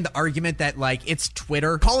understand the argument that it's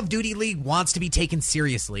Twitter. Call of Duty League wants to be taken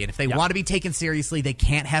seriously, and if they want to be taken seriously, they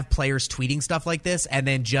can't have players tweeting stuff like this and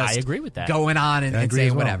then just I agree with that. Going on and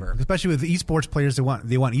saying whatever. Especially with esports players, they want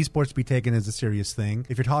esports to be taken as a serious thing.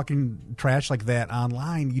 If you're talking trash like that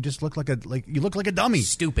online, you just look like a dummy.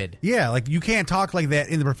 Stupid. Yeah, you can't talk like that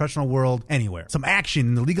in the professional world anywhere. Some action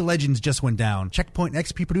in the League of Legends just went down. Checkpoint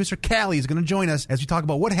XP producer Callie is going to join us as we talk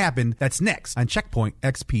about what happened. That's next on Checkpoint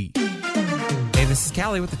XP. Hey, this is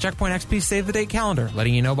Callie with the Checkpoint XP Save the Date calendar,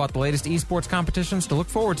 letting you know about the latest esports competitions to look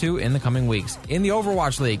forward to in the coming weeks. In the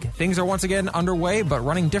Overwatch League, things are once again underway, but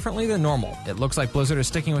running differently than normal. It looks like Blizzard is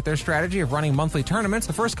sticking with their strategy of running monthly tournaments.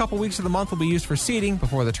 The first couple weeks of the month will be used for seeding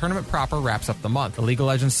before the tournament proper wraps up the month. The League of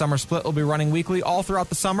Legends Summer Split will be running weekly all throughout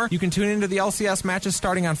the summer. You can tune into the LCS matches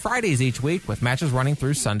starting on Fridays each week, with matches running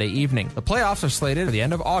through Sunday evening. The playoffs are slated for the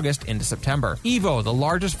end of August into September. EVO, the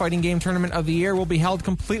largest fighting game tournament of the year, will be held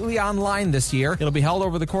completely online this year. It'll be held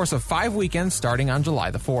over the course of 5 weekends starting on July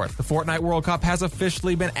the 4th. The Fortnite World Cup has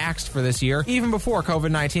officially been axed for this year. Even before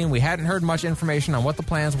COVID-19, we hadn't heard much information on what the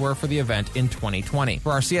plans were for the event in 2020.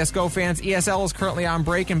 For our CSGO fans, ESL is currently on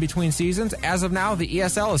break in between seasons. As of now, the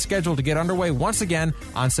ESL is scheduled to get underway once again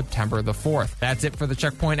on September the 4th. That's it for the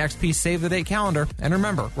Checkpoint XP Save the Date calendar. And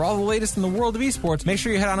remember, for all the latest in the world of esports, make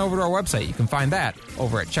sure you head on over to our website. You can find that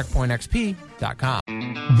over at checkpointxp.com.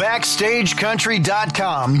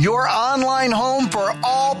 BackstageCountry.com, your online home for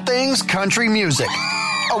all things country music.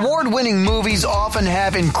 Award-winning movies often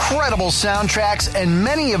have incredible soundtracks, and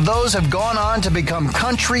many of those have gone on to become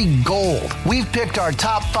country gold. We've picked our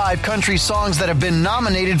top 5 country songs that have been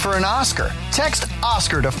nominated for an Oscar. Text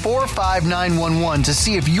Oscar to 45911 to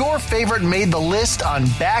see if your favorite made the list on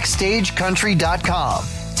BackstageCountry.com.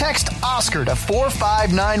 Text Oscar to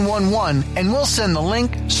 45911 and we'll send the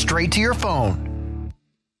link straight to your phone.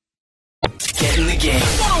 Get in the game.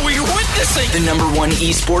 What are we witnessing? The #1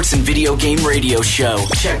 esports and video game radio show,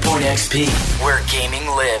 Checkpoint XP, where gaming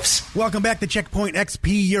lives. Welcome back to Checkpoint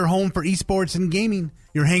XP, your home for esports and gaming.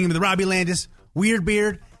 You're hanging with Robbie Landis, Weird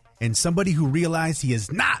Beard, and somebody who realized he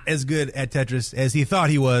is not as good at Tetris as he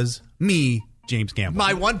thought he was, me, James Campbell.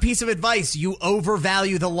 My one piece of advice, you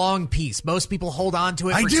overvalue the long piece. Most people hold on to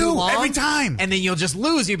it for too long. Every time. And then you'll just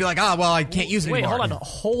lose. You'll be like, oh, well, I can't use it anymore. Wait, hold on.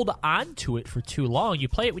 Hold on to it for too long. You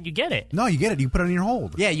play it when you get it. No, you get it. You put it on your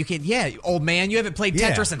hold. Yeah, you can. Yeah, old man, you haven't played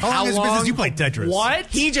Tetris in how long? How long has you played Tetris? What?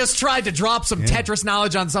 He just tried to drop some Tetris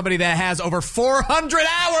knowledge on somebody that has over 400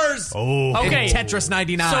 hours okay. in Tetris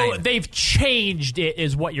 99. So they've changed it,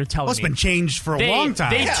 is what you're telling me. It's been changed for a long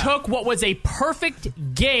time. They took what was a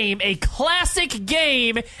perfect game, a classic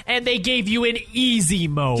game, and they gave you an easy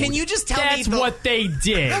mode. Can you just tell me That's what they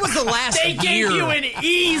did. What was the last They gave you an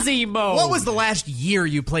easy mode. What was the last year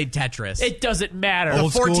you played Tetris? It doesn't matter.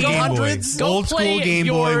 Old the 1400s. Go Old play school Game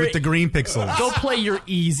Boy with the green pixels. Go play your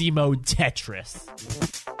easy mode Tetris.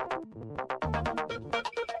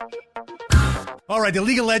 All right, the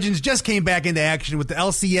League of Legends just came back into action with the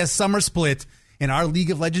LCS Summer Split, and our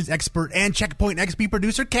League of Legends expert and Checkpoint XP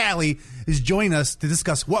producer, Callie, is joining us to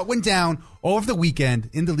discuss what went down over the weekend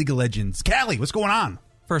in the League of Legends. Callie, what's going on?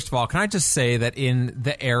 First of all, can I just say that in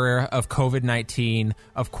the era of COVID-19,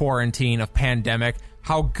 of quarantine, of pandemic,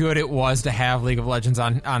 how good it was to have League of Legends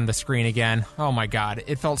on the screen again. Oh my God.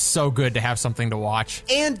 It felt so good to have something to watch.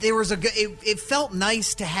 And there was it felt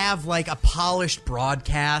nice to have like a polished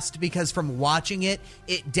broadcast, because from watching it,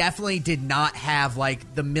 it definitely did not have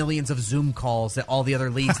like the millions of Zoom calls that all the other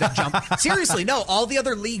leagues that jumped. Seriously, no, all the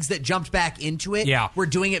other leagues that jumped back into it were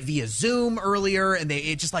doing it via Zoom earlier, and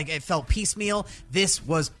it felt piecemeal. This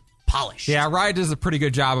was polished. Yeah, Riot does a pretty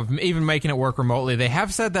good job of even making it work remotely. They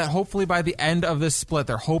have said that hopefully by the end of this split,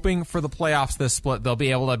 they're hoping for the playoffs this split, they'll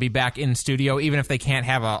be able to be back in studio. Even if they can't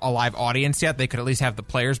have a live audience yet, they could at least have the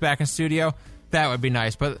players back in studio. That would be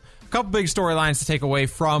nice. But a couple big storylines to take away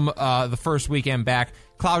from the first weekend back.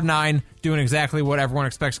 Cloud9 doing exactly what everyone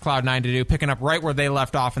expects Cloud9 to do, picking up right where they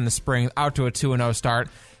left off in the spring, out to a 2-0 start.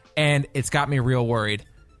 And it's got me real worried.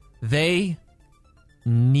 They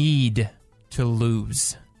need to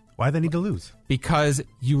lose. Why do they need to lose? Because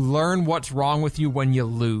you learn what's wrong with you when you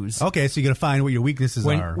lose. Okay, so you're going to find what your weaknesses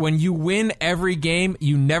are. When you win every game,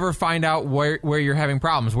 you never find out where you're having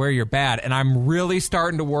problems, where you're bad. And I'm really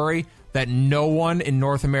starting to worry that no one in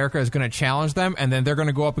North America is going to challenge them, and then they're going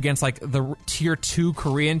to go up against like the Tier 2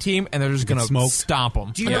 Korean team, and they're just going to stomp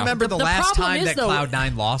them. Do you remember the last time that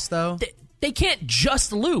Cloud9 lost, though? They can't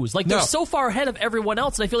just lose. Like, they're so far ahead of everyone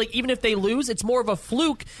else, and I feel like even if they lose, it's more of a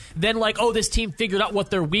fluke than like, oh, this team figured out what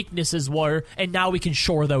their weaknesses were, and now we can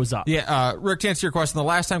shore those up. Yeah, Rick, to answer your question, the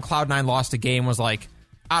last time Cloud9 lost a game was like,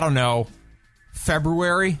 I don't know,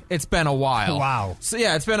 February. It's been a while. Wow. So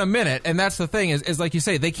yeah, it's been a minute, and that's the thing is like you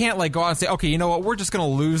say, they can't like go out and say, okay, you know what, we're just going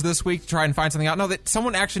to lose this week to try and find something out. No, that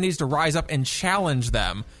someone actually needs to rise up and challenge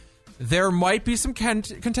them. There might be some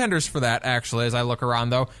contenders for that, actually, as I look around,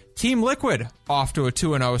 though. Team Liquid off to a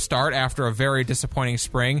 2-0 start after a very disappointing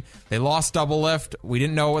spring. They lost Doublelift. We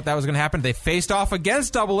didn't know what that was going to happen. They faced off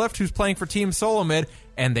against Doublelift, who's playing for Team Solomid,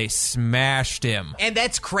 and they smashed him. And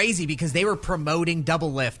that's crazy because they were promoting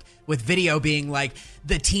Doublelift with Video being like,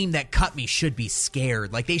 the team that cut me should be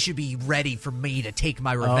scared. Like, they should be ready for me to take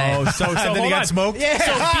my revenge. Oh, so then he got smoked? Yeah.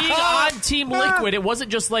 So being on Team Liquid, it wasn't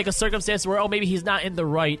just like a circumstance where, maybe he's not in the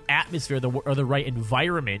right atmosphere or the right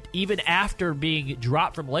environment. Even after being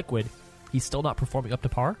dropped from Liquid, he's still not performing up to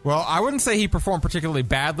par? Well, I wouldn't say he performed particularly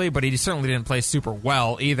badly, but he certainly didn't play super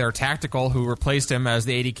well either. Tactical, who replaced him as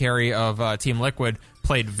the AD carry of Team Liquid,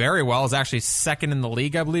 played very well. Is actually second in the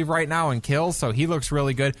league, I believe, right now in kills, so he looks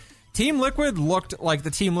really good. Team Liquid looked like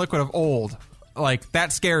the Team Liquid of old. Like,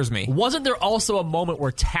 that scares me. Wasn't there also a moment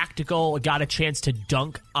where Tactical got a chance to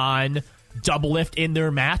dunk on Doublelift in their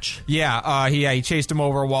match? Yeah, he chased him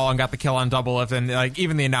over a wall and got the kill on Doublelift, and like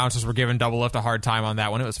even the announcers were giving Doublelift a hard time on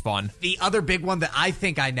that one. It was fun. The other big one that I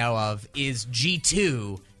think I know of is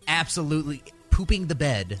G2 absolutely pooping the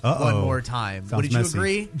bed one more time. Sounds Would you messy.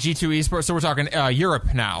 agree? G2 Esports, so we're talking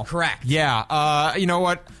Europe now. Correct. Yeah, you know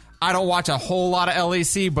what? I don't watch a whole lot of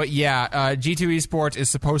LEC, but yeah, G2 Esports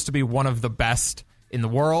is supposed to be one of the best in the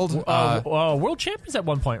world. World champions at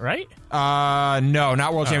one point, right? No,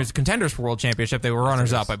 not world champions. Contenders for world championship. They were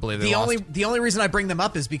runners up, I believe. The only reason I bring them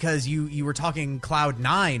up is because you were talking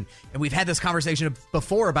Cloud9, and we've had this conversation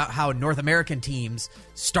before about how North American teams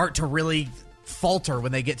start to really falter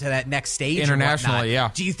when they get to that next stage internationally.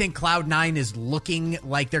 Yeah. Do you think Cloud9 is looking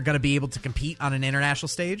like they're going to be able to compete on an international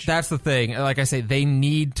stage? That's the thing. Like I say, they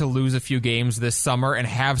need to lose a few games this summer and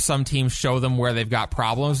have some teams show them where they've got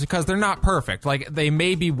problems, because they're not perfect. Like, they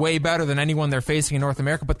may be way better than anyone they're facing in North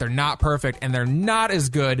America, but they're not perfect, and they're not as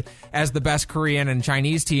good as the best Korean and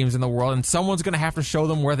Chinese teams in the world, and someone's going to have to show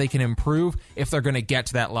them where they can improve if they're going to get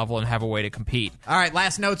to that level and have a way to compete. All right,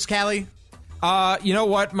 last notes, Callie? You know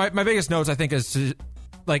what? My biggest notes, I think, is to,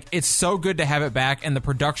 like, it's so good to have it back, and the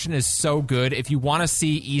production is so good. If you want to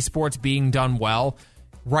see esports being done well,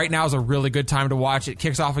 right now is a really good time to watch. It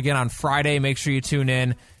kicks off again on Friday. Make sure you tune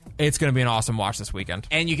in. It's going to be an awesome watch this weekend.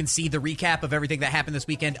 And you can see the recap of everything that happened this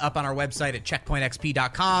weekend up on our website at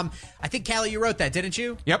checkpointxp.com. I think, Callie, you wrote that, didn't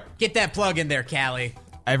you? Yep. Get that plug in there, Callie.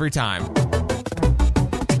 Every time.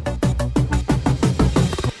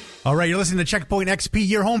 All right, you're listening to Checkpoint XP,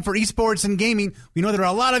 your home for esports and gaming. We know there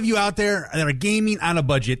are a lot of you out there that are gaming on a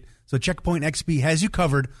budget, so Checkpoint XP has you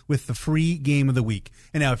covered with the free game of the week.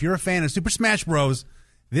 And now, if you're a fan of Super Smash Bros.,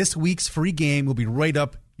 this week's free game will be right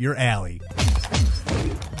up your alley.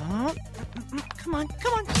 Come on.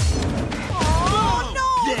 Oh,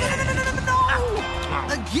 no! Yeah.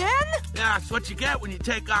 No! Again? Yeah, that's what you get when you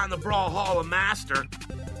take on the Brawlhalla Master.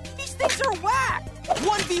 These things are whack!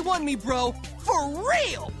 1v1 me, bro! For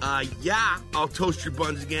real! Yeah, I'll toast your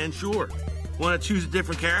buns again, sure. Want to choose a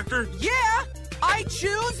different character? Yeah! I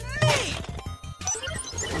choose me!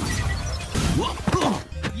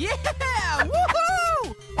 Yeah!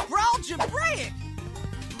 Woohoo! Brawl Jabraic!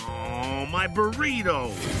 Oh, my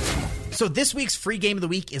burrito! So this week's free game of the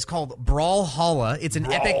week is called Brawlhalla. It's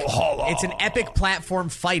an epic platform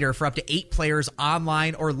fighter for up to 8 players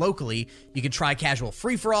online or locally. You can try casual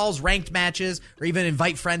free-for-alls, ranked matches, or even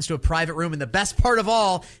invite friends to a private room. And the best part of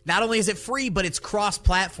all, not only is it free, but it's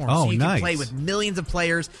cross-platform. Oh, so you nice. can play with millions of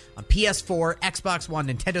players on PS4, Xbox One,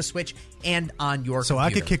 Nintendo Switch, and on your So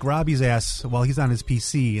computer. I could kick Robbie's ass while he's on his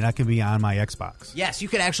PC, and I can be on my Xbox. Yes, you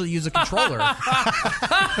could actually use a controller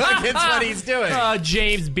against what he's doing.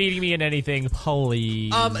 James beating me in anything,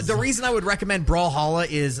 please. The reason I would recommend Brawlhalla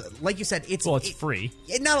is, like you said, it's free.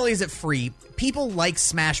 Not only is it free, people like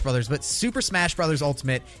Smash Brothers, but Super Smash Brothers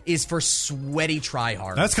Ultimate is for sweaty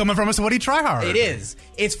tryhards. That's coming from a sweaty tryhard. It is.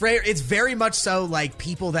 It's very much so like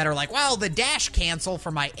people that are like, well, the dash cancel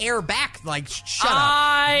for my air back. Like, shut up.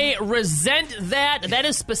 I resent that. That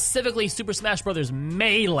is specifically Super Smash Brothers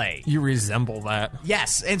Melee. You resemble that.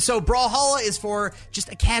 Yes, and so Brawlhalla is for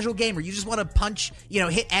just a casual game where you just want to punch,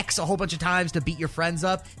 hit X a whole bunch of times to beat your friends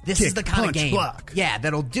up. This is the kind of game, yeah,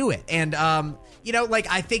 that'll do it. And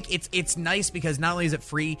I think it's nice because not only is it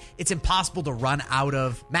free, it's impossible to run out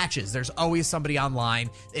of matches. There's always somebody online.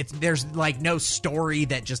 There's like no story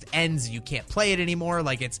that just ends. You can't play it anymore.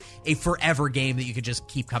 Like, it's a forever game that you could just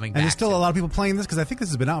keep coming back. And there's still a lot of people playing this because I think this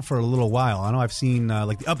has been out for a little while. I know I've seen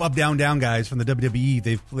like the up, down, down guys from the WWE.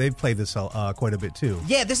 They've played this quite a bit too.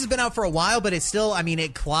 Yeah, this has been out for a while, but it's still,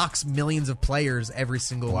 it clocks millions of players every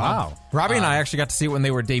single month. Robbie and I actually got to see it when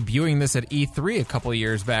they were debuting this at E3 a couple of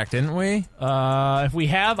years back, didn't we? If we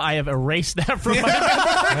have, I have erased that from my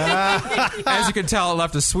memory. As you can tell, it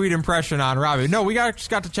left a sweet impression on Robbie. No, we just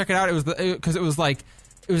got to check it out. It was because it was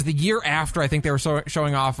the year after I think they were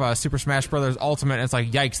showing off Super Smash Bros. Ultimate. And it's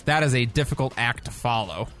like, yikes, that is a difficult act to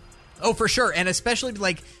follow. Oh, for sure. And especially,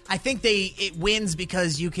 like, I think it wins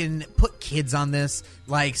because you can put kids on this.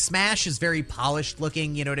 Like, Smash is very polished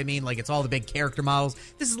looking, you know what I mean? Like, it's all the big character models.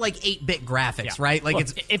 This is like 8-bit graphics, right? Like, look,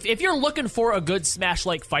 if you're looking for a good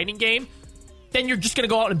Smash-like fighting game, then you're just going to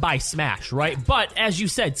go out and buy Smash, right? But as you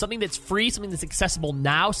said, something that's free, something that's accessible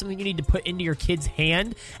now, something you need to put into your kid's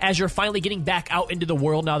hand as you're finally getting back out into the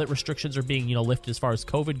world now that restrictions are being, lifted as far as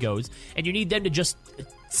COVID goes, and you need them to just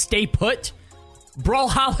stay put.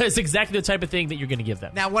 Brawlhalla is exactly the type of thing that you're going to give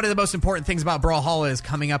them. Now, one of the most important things about Brawlhalla is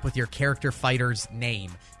coming up with your character fighter's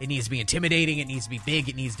name. It needs to be intimidating. It needs to be big.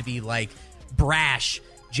 It needs to be, like, brash.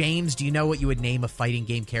 James, do you know what you would name a fighting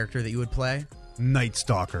game character that you would play? Night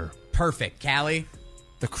Stalker. Perfect. Callie?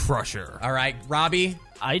 The Crusher. All right. Robbie?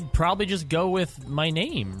 I'd probably just go with my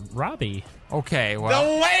name, Robbie. Okay, well. The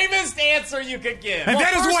lamest answer you could give. And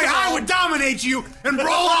that is why I would dominate you and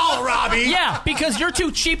Brawlhalla, Robbie. Yeah, because you're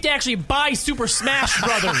too cheap to actually buy Super Smash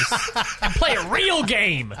Brothers and play a real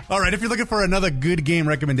game. All right, if you're looking for another good game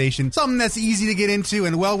recommendation, something that's easy to get into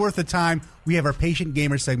and well worth the time, we have our Patient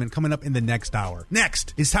Gamer segment coming up in the next hour.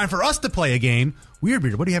 Next, it's time for us to play a game. Weird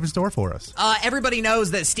Beard, what do you have in store for us? Everybody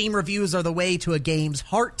knows that Steam reviews are the way to a game's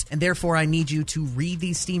heart, and therefore I need you to read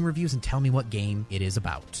these Steam reviews and tell me what game it is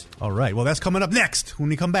about. All right, well, that's coming up next when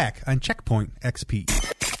we come back on Checkpoint XP.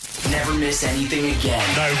 Never miss anything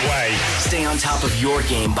again. No way. Stay on top of your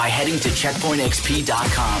game by heading to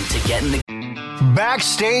checkpointxp.com to get in the...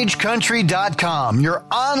 BackstageCountry.com, your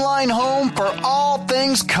online home for all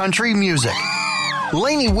things country music.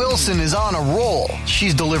 Lainey Wilson is on a roll.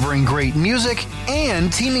 She's delivering great music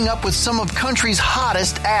and teaming up with some of country's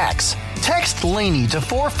hottest acts. Text Lainey to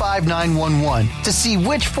 45911 to see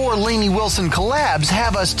which 4 Lainey Wilson collabs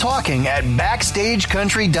have us talking at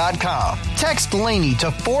BackstageCountry.com. Text Lainey to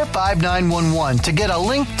 45911 to get a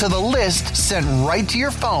link to the list sent right to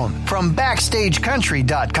your phone from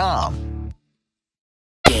BackstageCountry.com.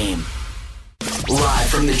 Game. Live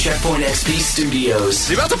from the Checkpoint XP studios.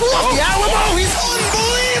 He's about to pull off the Alamo. He's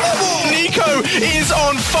unbelievable. Nico is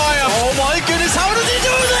on fire. Oh my goodness, how does he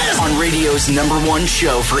do this? On radio's #1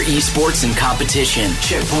 show for esports and competition,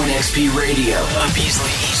 Checkpoint XP Radio, a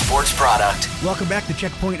Beasley Esports product. Welcome back to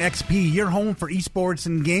Checkpoint XP, your home for esports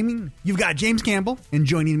and gaming. You've got James Campbell, and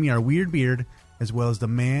joining me are Weird Beard, as well as the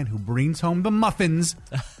man who brings home the muffins,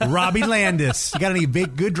 Robbie Landis. You got any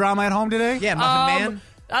big good drama at home today? Yeah, Muffin Man.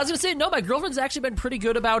 I was going to say, no, my girlfriend's actually been pretty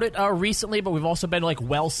good about it recently, but we've also been, like,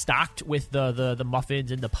 well-stocked with the muffins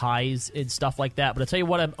and the pies and stuff like that. But I'll tell you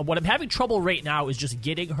what I'm having trouble right now is just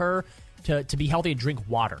getting her to be healthy and drink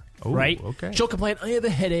water, right? Okay. She'll complain, I have a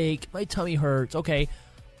headache, my tummy hurts. Okay,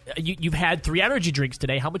 you've had 3 energy drinks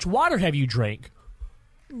today. How much water have you drank?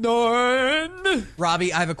 None.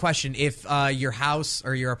 Robbie, I have a question. If your house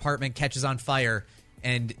or your apartment catches on fire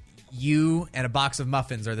and you and a box of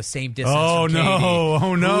muffins are the same distance from Katie,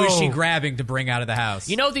 Oh, no. who is she grabbing to bring out of the house?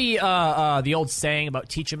 You know the old saying about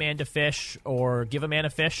teach a man to fish or give a man a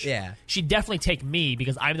fish? Yeah. She'd definitely take me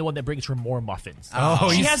because I'm the one that brings her more muffins.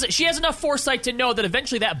 Oh, she has enough foresight to know that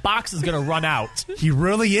eventually that box is going to run out. He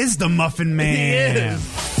really is the Muffin Man. He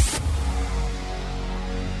is.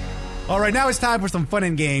 All right, now it's time for some fun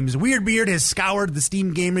and games. Weird Beard has scoured the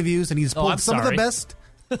Steam game reviews, and he's pulled some of the best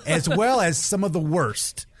as well as some of the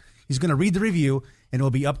worst. He's going to read the review, and it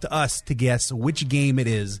will be up to us to guess which game it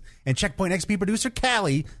is. And Checkpoint XP producer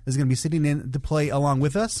Callie is going to be sitting in to play along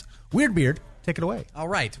with us. Weird Beard, take it away. All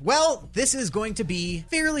right. Well, this is going to be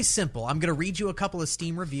fairly simple. I'm going to read you a couple of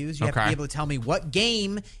Steam reviews. You have to be able to tell me what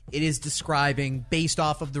game it is describing based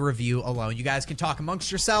off of the review alone. You guys can talk amongst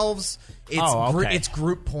yourselves. It's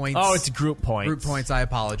group points. Oh, it's group points. Group points, I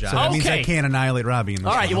apologize. So that means I can't annihilate Robbie in this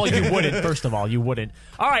All right, one. well, you wouldn't, first of all. You wouldn't.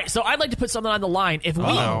 All right, so I'd like to put something on the line. If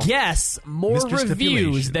we guess more Mr.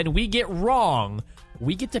 reviews than we get wrong,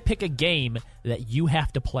 we get to pick a game that you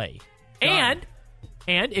have to play. And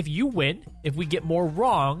if you win, if we get more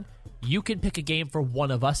wrong, you can pick a game for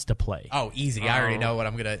one of us to play. Oh, easy. I already know what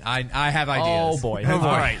I'm going to... I have ideas. Oh, boy. All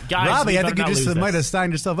right, guys. Robbie, I think you just might have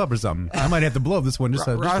signed yourself up or something. I might have to blow this one just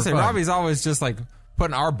for fun. Robbie's always just like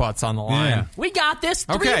putting our butts on the line. Yeah. We got this.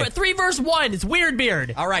 Okay. 3 verse 1. It's Weird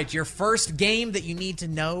Beard. All right, your first game that you need to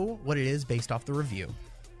know what it is based off the review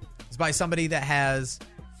is by somebody that has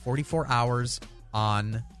 44 hours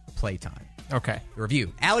on playtime. Okay. The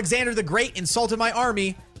review. Alexander the Great insulted my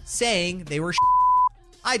army, saying they were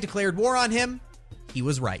I declared war on him. He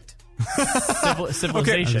was right.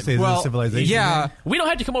 Civilization. Well, civilization. Yeah. We don't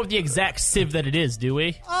have to come up with the exact civ that it is, do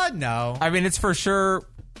we? No. I mean, it's for sure...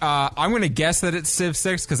 I'm going to guess that it's Civ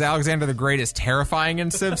 6 because Alexander the Great is terrifying in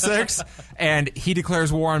Civ 6, and he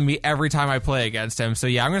declares war on me every time I play against him. So,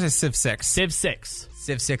 yeah, I'm going to say Civ 6. Civ 6.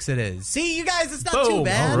 Civ 6 it is. See, you guys, it's not Boom. too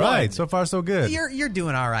bad. All right, so far so good. You're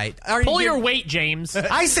doing all right. Pull your weight, James.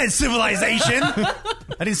 I said civilization. I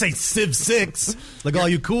didn't say Civ 6. Like all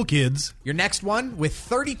you cool kids. Your next one, with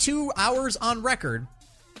 32 hours on record,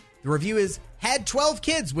 the review is, had 12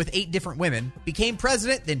 kids with 8 different women, became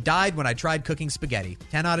president, then died when I tried cooking spaghetti.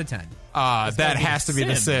 10 out of 10. That has to be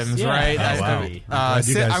The Sims, Yeah, right? wow. I'm glad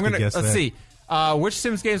you guys could guess let's that. see. Which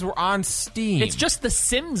Sims games were on Steam? It's just The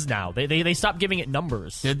Sims now. They stopped giving it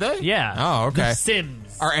numbers. Did they? Yeah. Oh, okay. The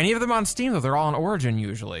Sims. Are any of them on Steam, though? They're all on Origin,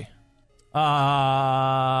 usually.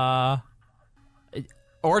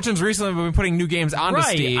 Origin's recently been putting new games onto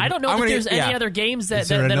right. Steam. I don't know if there's any other games that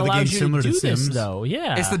allows you to do this, though.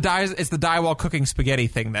 Yeah. It's the die while cooking spaghetti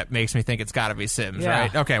thing that makes me think it's got to be Sims, Yeah.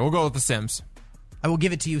 right? Okay, we'll go with The Sims. I will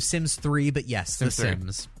give it to you, Sims 3, but yes, Sims The 3.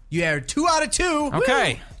 Sims. You are 2 out of 2.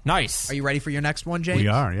 Okay, Woo! nice. Are you ready for your next one, James? We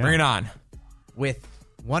are, yeah. Bring it on. With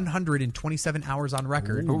 127 hours on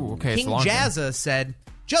record, Ooh, okay, it's King a long Jazza said,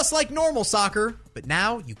 just like normal soccer, but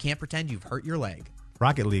now you can't pretend you've hurt your leg.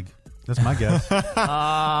 Rocket League. That's my guess.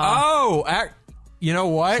 You know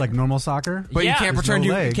what? It's like normal soccer. But Yeah. you can't There's pretend no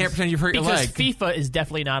you legs. can't pretend you've hurt your because leg. FIFA is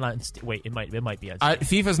definitely not on. Wait, it might be on.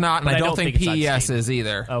 Steam. FIFA's not, and But I don't think it's on PES Steam. is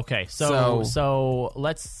either. Okay, so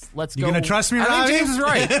let's You go. gonna trust me, I Robbie? think James is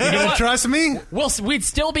right. You gonna trust me? We'd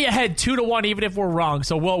still be ahead 2-1 even if we're wrong.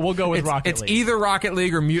 So we'll go with Rocket It's League. either Rocket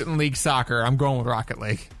League or Mutant League Soccer. I'm going with Rocket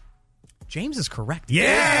League. James is correct.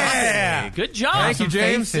 Yeah. Good job. Thank you,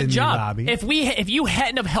 James. Faith in Good you, job. Robbie. If you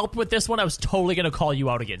hadn't have helped with this one, I was totally going to call you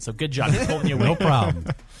out again. So good job. You're pulling your weight. No problem.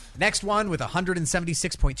 Next one with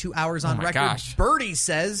 176.2 hours on my record. gosh. Birdie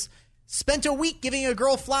says, spent a week giving a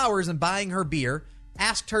girl flowers and buying her beer.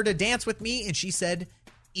 Asked her to dance with me, and she said,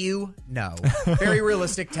 ew, no. Very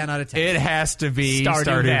realistic, 10 out of 10. It has to be Stardew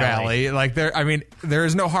Stardew Valley. Valley. Like there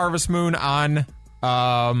is no Harvest Moon on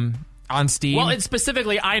Steam. Well, and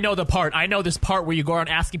specifically, I know the part. I know this part where you go around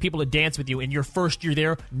asking people to dance with you, and your first year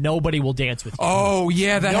there, nobody will dance with you. Oh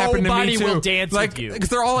yeah, that happened to me Nobody too. will dance like, with you. because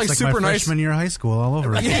they're all like It's super my nice. freshman year of high school all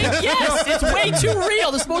over again. Yes, it's way too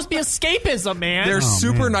real. There's supposed to be escapism, man. They're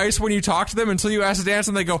super man. nice when you talk to them until you ask to dance,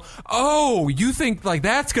 and they go, "Oh, you think like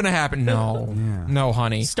that's gonna happen?" No, no,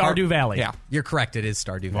 honey. Stardew Valley. Yeah. You're correct. It is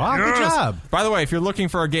Stardew Valley. Wow, good job. By the way, if you're looking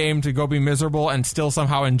for a game to go be miserable and still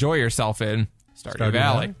somehow enjoy yourself in, Stardew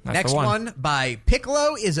Valley. That's Next the one by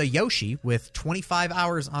Piccolo is a Yoshi with 25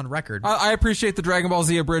 hours on record. I appreciate the Dragon Ball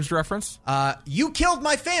Z abridged reference. You killed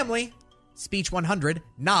my family. Speech 100.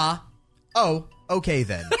 Nah. Oh, okay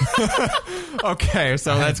then. Okay,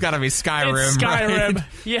 so that's got to be Skyrim. It's Skyrim. Right?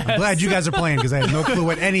 Yes. I'm glad you guys are playing because I had no clue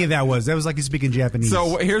what any of that was. That was like you speaking Japanese.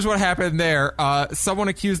 So here's what happened there. Someone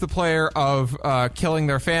accused the player of killing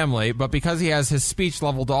their family, but because he has his speech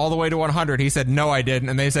leveled all the way to 100, he said, "No, I didn't."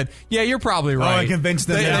 And they said, "Yeah, you're probably right." I convinced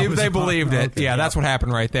them that was They wrong. believed it. Okay, yeah, yeah. that's what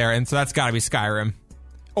happened right there. And so that's got to be Skyrim.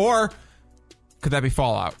 Or could that be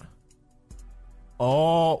Fallout?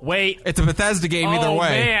 Oh, wait. It's a Bethesda game either Oh, way.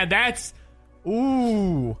 man, that's...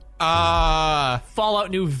 Ooh.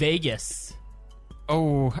 Fallout New Vegas.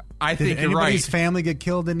 Oh, I Did think you're anybody's right. family get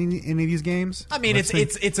killed in any of these games? I mean, it's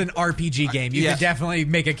an RPG game. You Yeah. could definitely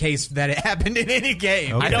make a case that it happened in any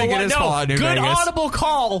game. Okay. I think it is Fallout New Good Vegas. audible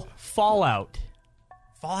call. Fallout.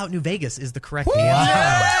 Fallout New Vegas is the correct answer.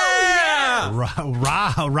 Yeah!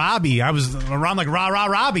 Robbie. I was around like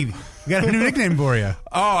Robbie. We got a new nickname for you.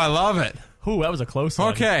 Oh, I love it. Ooh, that was a close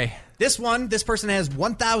one. Okay. This person has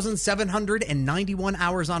 1,791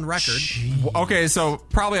 hours on record. Okay, so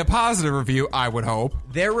probably a positive review, I would hope.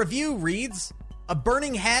 Their review reads, a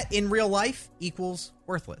burning hat in real life equals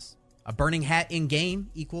worthless. A burning hat in game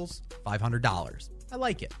equals $500. I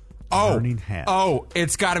like it. Burning hat. Oh,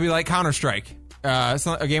 it's got to be like Counter-Strike. It's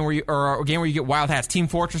not a game where you get wild hats. Team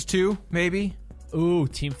Fortress 2, maybe. Ooh,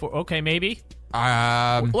 Team 4. Okay, maybe.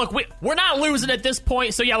 Look, we're not losing at this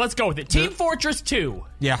point, so yeah, let's go with it. Team Fortress 2.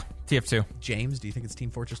 Yeah, TF2. James, do you think it's Team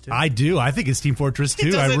Fortress 2? I do. I think it's Team Fortress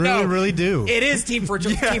 2. I really do. It is Team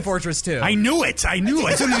Fortress 2. I knew it.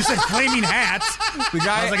 As soon as you said flaming hats, The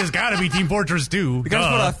guy, I was like, it's got to be Team Fortress 2. the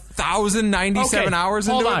guy's put 1,097 hours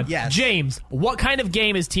into hold on. it. Yes. James, what kind of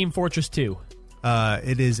game is Team Fortress 2?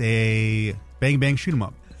 It is a bang bang shoot 'em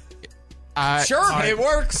up. Sure, it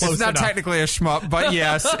works. It's not enough. technically a shmup, but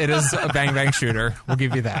yes, it is a bang bang shooter. We'll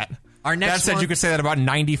give you that. Our next that said, one- you could say that about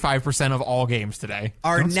 95% of all games today.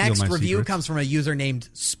 Our Don't steal next my review secrets. comes from a user named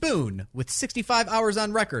Spoon with 65 hours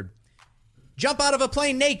on record. Jump out of a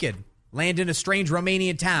plane naked. Land in a strange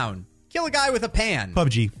Romanian town. Kill a guy with a pan.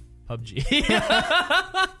 PUBG.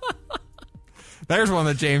 There's one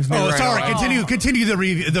that James knew. Oh, sorry. Away. Continue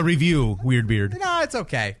the review, Weird Beard. No, it's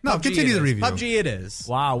okay. No, PUBG continue the review. PUBG it is.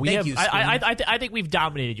 Wow, Thank you, I think we've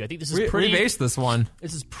dominated you. I think this is pretty. We've aced this one.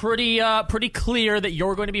 This is pretty clear that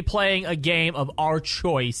you're going to be playing a game of our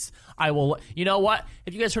choice. I will. You know what?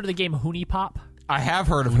 Have you guys heard of the game Hoonie Pop? I have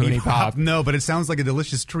heard of Hoonie Pop. No, but it sounds like a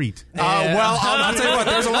delicious treat. Well, I'll tell you what.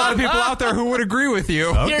 There's a lot of people out there who would agree with you.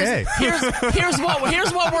 Okay. Here's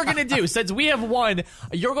what we're going to do. Since we have won,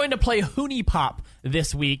 you're going to play Hoonie Pop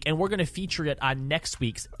this week, and we're going to feature it on next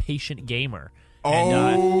week's Patient Gamer.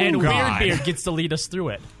 And God. Weird Beard gets to lead us through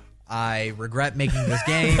it. I regret making this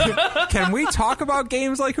game. Can we talk about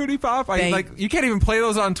games like Hoonie Pop? You can't even play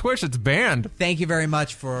those on Twitch. It's banned. Thank you very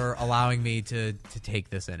much for allowing me to take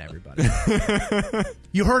this in, everybody.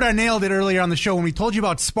 You heard I nailed it earlier on the show when we told you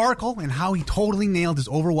about Sparkle and how he totally nailed his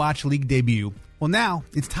Overwatch League debut. Well, now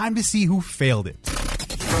it's time to see who failed it.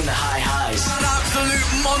 From the high highs, an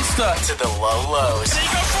absolute monster, to the low lows.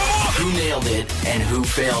 Who nailed it and who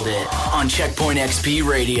failed it on Checkpoint XP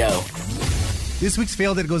Radio. This week's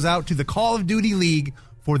Failed It goes out to the Call of Duty League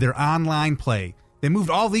for their online play. They moved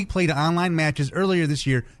all league play to online matches earlier this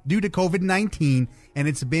year due to COVID-19, and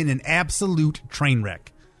it's been an absolute train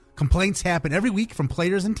wreck. Complaints happen every week from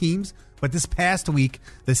players and teams, but this past week,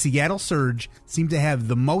 the Seattle Surge seemed to have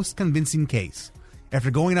the most convincing case. After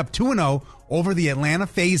going up 2-0 over the Atlanta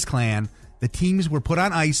FaZe Clan, the teams were put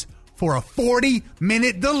on ice for a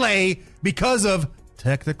 40-minute delay because of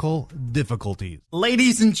technical difficulties.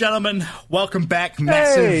 Ladies and gentlemen, welcome back.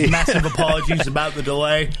 Massive apologies about the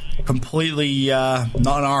delay. Completely not in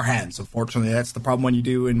our hands, unfortunately. That's the problem when you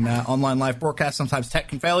do in online live broadcast. Sometimes tech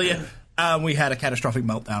can fail you. We had a catastrophic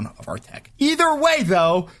meltdown of our tech. Either way,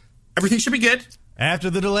 though, everything should be good. After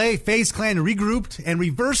the delay, FaZe Clan regrouped and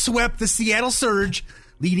reverse swept the Seattle Surge,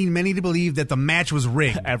 leading many to believe that the match was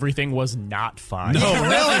rigged. Everything was not fine. No,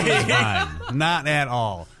 really fine. Not at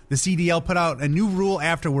all. The CDL put out a new rule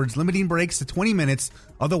afterwards, limiting breaks to 20 minutes.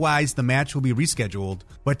 Otherwise, the match will be rescheduled.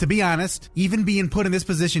 But to be honest, even being put in this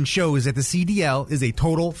position shows that the CDL is a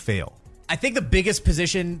total fail. I think the biggest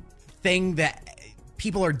position thing that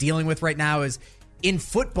people are dealing with right now is in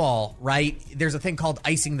football, right? There's a thing called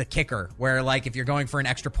icing the kicker, where like if you're going for an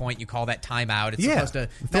extra point, you call that timeout. It's supposed to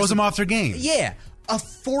throws them off their game. Yeah. A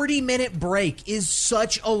 40-minute break is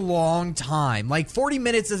such a long time. Like 40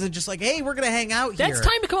 minutes isn't just like, hey, we're going to hang out here. That's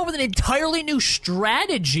time to come up with an entirely new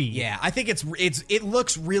strategy. Yeah, I think it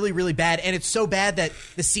looks really, really bad, and it's so bad that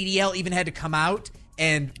the CDL even had to come out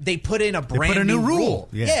and they put in a brand new rule.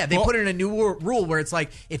 Yeah, they put in a new rule where it's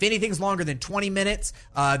like if anything's longer than 20 minutes,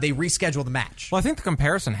 they reschedule the match. Well, I think the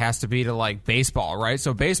comparison has to be to like baseball, right?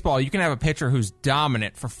 So baseball, you can have a pitcher who's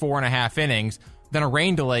dominant for 4.5 innings. Then a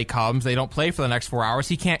rain delay comes. They don't play for the next 4 hours.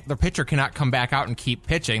 The pitcher cannot come back out and keep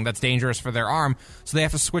pitching. That's dangerous for their arm. So they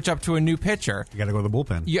have to switch up to a new pitcher. You got to go to the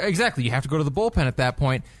bullpen. Yeah, exactly. You have to go to the bullpen at that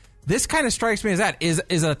point. This kind of strikes me as that.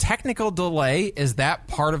 Is a technical delay, is that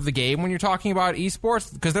part of the game when you're talking about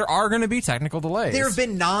esports? Because there are going to be technical delays. There have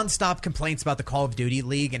been nonstop complaints about the Call of Duty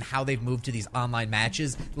League and how they've moved to these online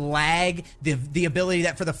matches. Lag, the ability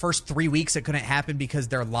that for the first 3 weeks it couldn't happen because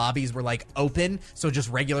their lobbies were like open, so just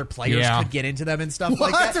regular players could get into them and stuff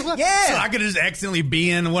like that. Yeah. So I could just accidentally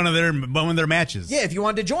be in one of their matches. Yeah, if you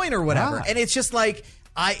wanted to join or whatever. Wow. And it's just like,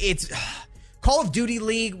 Call of Duty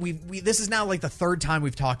League, this is now like the third time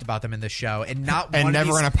we've talked about them in this show, and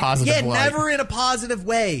never in a positive way. Yeah, never in a positive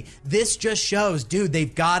way. This just shows, dude,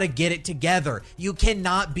 they've got to get it together. You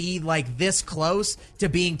cannot be like this close to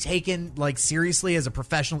being taken like seriously as a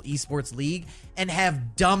professional esports league and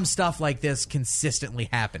have dumb stuff like this consistently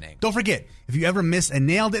happening. Don't forget, if you ever miss a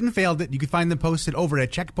Nailed It and Failed It, you can find them posted over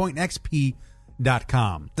at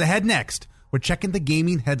checkpointxp.com. Ahead next, we're checking the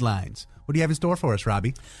gaming headlines. What do you have in store for us,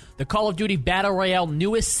 Robbie? The Call of Duty Battle Royale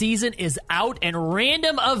newest season is out, and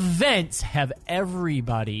random events have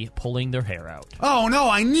everybody pulling their hair out. Oh, no,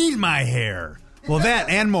 I need my hair. Well, that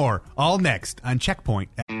and more, all next on Checkpoint.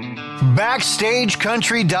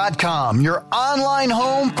 BackstageCountry.com, your online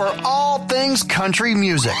home for all things country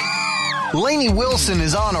music. Lainey Wilson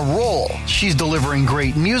is on a roll. She's delivering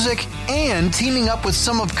great music and teaming up with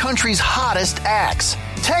some of country's hottest acts.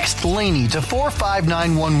 Text Lainey to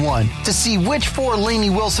 45911 to see which 4 Lainey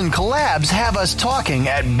Wilson collabs have us talking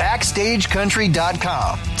at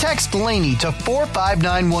BackstageCountry.com. Text Lainey to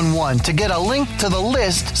 45911 to get a link to the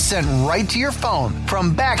list sent right to your phone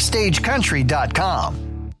from BackstageCountry.com.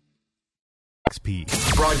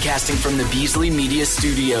 Broadcasting from the Beasley Media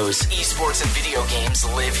Studios. Esports and video games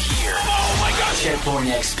live here. Oh my gosh. Checkpoint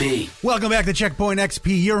XP. Welcome back to Checkpoint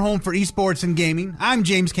XP, your home for esports and gaming. I'm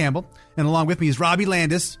James Campbell, and along with me is Robbie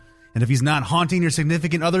Landis. And if he's not haunting your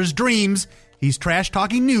significant other's dreams, He's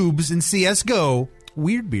trash-talking noobs in CSGO,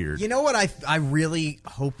 Weirdbeard. You know what I really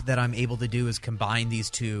hope that I'm able to do is combine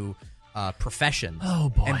these two professions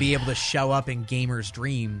and be able to show up in gamers'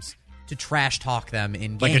 dreams to trash talk them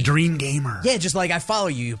in games. Like a dream gamer. Yeah, just like I follow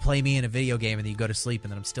you. You play me in a video game and then you go to sleep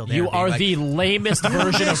and then I'm still there. You are like, the lamest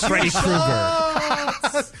version of Freddy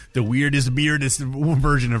Krueger. The weirdest,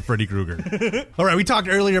 version of Freddy Krueger. All right, we talked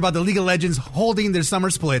earlier about the League of Legends holding their summer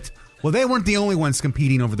split. Well, they weren't the only ones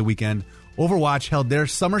competing over the weekend. Overwatch held their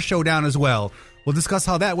summer showdown as well. We'll discuss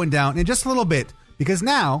how that went down in just a little bit, because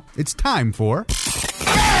now it's time for...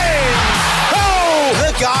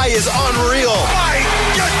 The guy is unreal. My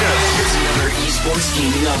goodness. Here's another esports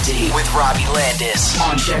gaming update with Robbie Landis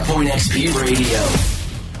on Checkpoint XP Radio.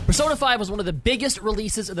 Persona 5 was one of the biggest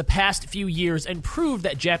releases of the past few years and proved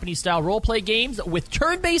that Japanese-style roleplay games with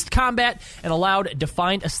turn-based combat and a loud,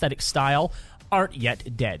 defined aesthetic style aren't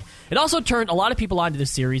yet dead. It also turned a lot of people onto the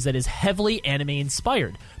series that is heavily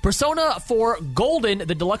anime-inspired. Persona 4 Golden,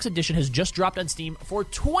 the deluxe edition, has just dropped on Steam for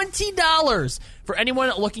 $20 for anyone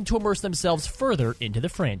looking to immerse themselves further into the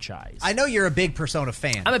franchise. I know you're a big Persona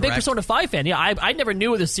fan. I'm a big Persona 5 fan. Yeah, I never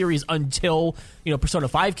knew of the series until Persona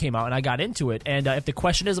 5 came out, and I got into it. And if the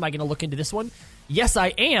question is, am I going to look into this one? Yes, I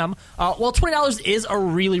am. Well, $20 is a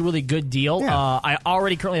really, really good deal. Yeah. I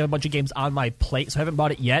already currently have a bunch of games on my plate, so I haven't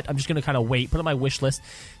bought it yet. I'm just going to kind of wait, put it on my wish list,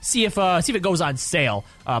 see if it goes on sale.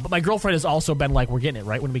 But my girlfriend has also been like, "We're getting it,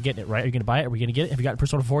 right? When are we getting it, right? Are you going to buy it? Are we going to get it? Have you gotten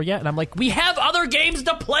Persona 4 yet?" And I'm like, "We have other games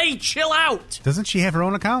to play. Chill out." Doesn't she have her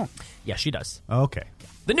own account? Yeah, she does. Okay.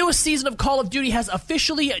 The newest season of Call of Duty has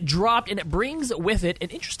officially dropped, and it brings with it an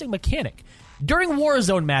interesting mechanic. During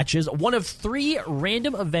Warzone matches, one of 3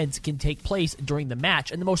 random events can take place during the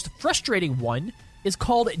match, and the most frustrating one is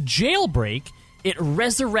called Jailbreak. It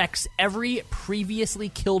resurrects every previously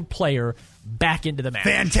killed player back into the match.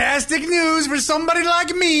 Fantastic news for somebody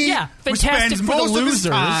like me. Yeah, fantastic who spends for most the of his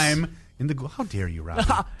losers. time in the... How dare you, Robbie?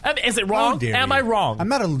 Is it wrong? Am I wrong? I'm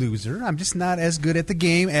not a loser. I'm just not as good at the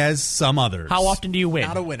game as some others. How often do you win?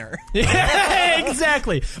 Not a winner.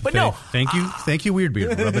 Exactly. But no. Thank you,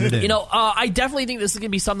 Weirdbeard, for rubbing it in. I definitely think this is going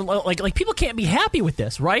to be something like people can't be happy with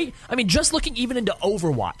this, right? I mean, just looking even into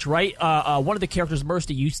Overwatch, right? One of the characters,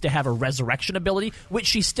 Mercy, used to have a resurrection ability, which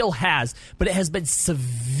she still has, but it has been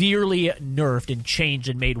severely nerfed and changed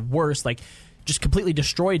and made worse, like just completely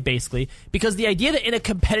destroyed, basically, because the idea that in a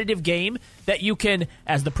competitive game that you can,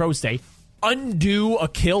 as the pros say, undo a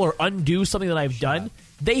kill or undo something that I've done,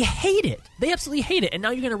 they hate it. They absolutely hate it. And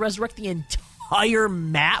now you're going to resurrect the entire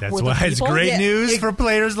map. That's why it's great news for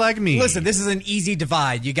players like me. Listen, this is an easy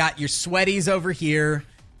divide. You got your sweaties over here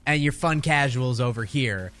and your fun casuals over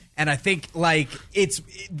here. And I think,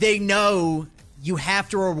 they know you have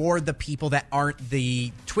to reward the people that aren't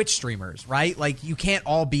the Twitch streamers, right? Like, you can't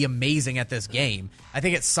all be amazing at this game. I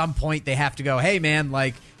think at some point they have to go, hey, man,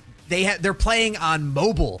 they're playing on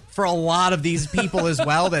mobile for a lot of these people as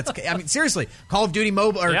well. Seriously, Call of Duty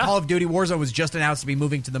Mobile or Call of Duty Warzone was just announced to be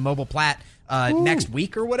moving to the mobile plat next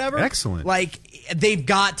week or whatever. Excellent. They've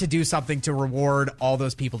got to do something to reward all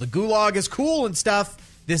those people. The Gulag is cool and stuff.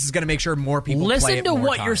 This is going to make sure more people play it Listen to more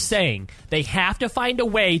what times. you're saying. They have to find a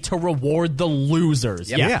way to reward the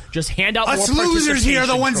losers. Yep. Yeah. Just hand out Us more losers here are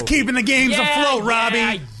the ones trophies. keeping the games afloat,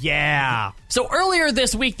 Robbie. Yeah. So earlier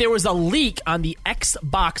this week, there was a leak on the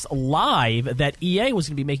Xbox Live that EA was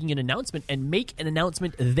going to be making an announcement, and make an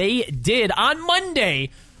announcement they did on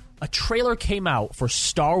Monday. A trailer came out for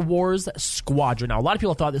Star Wars Squadron. Now, a lot of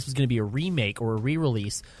people thought this was going to be a remake or a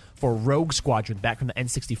re-release for Rogue Squadron back from the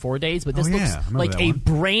N64 days, but this looks like a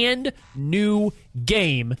brand new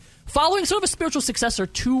game following sort of a spiritual successor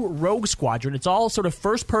to Rogue Squadron. It's all sort of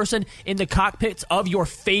first person in the cockpits of your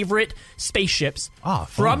favorite spaceships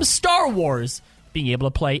from Star Wars, being able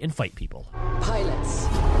to play and fight people. Pilots,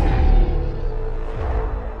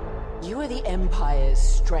 you are the Empire's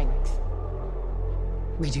strength.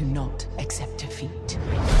 We do not accept defeat.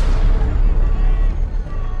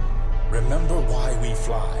 Remember why we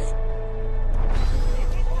fly.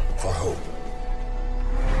 For hope.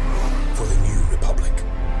 For the new republic.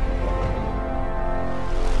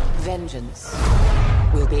 Vengeance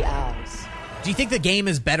will be ours. Do you think the game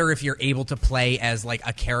is better if you're able to play as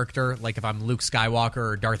a character, like if I'm Luke Skywalker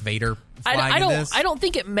or Darth Vader? I don't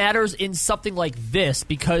think it matters in something like this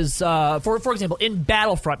because, for example, in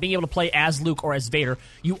Battlefront, being able to play as Luke or as Vader,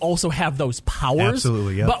 you also have those powers.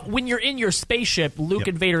 Absolutely, yep. But when you're in your spaceship, Luke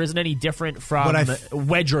and Vader isn't any different from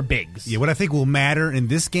Wedge or Biggs. Yeah, what I think will matter in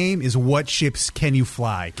this game is what ships can you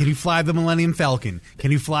fly? Can you fly the Millennium Falcon?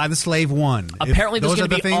 Can you fly the Slave One? Apparently, there's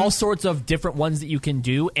going to be all sorts of different ones that you can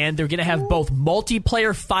do, and they're going to have both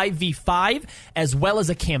multiplayer 5v5 as well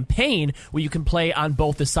as a campaign where you can play on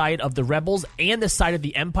both the side of the the Rebels and the side of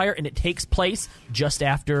the Empire, and it takes place just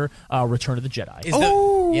after Return of the Jedi.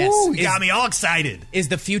 You got me all excited. Is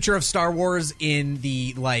the future of Star Wars in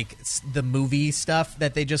the movie stuff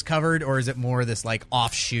that they just covered, or is it more this like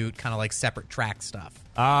offshoot kind of like separate track stuff?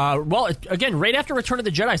 Well, again, right after Return of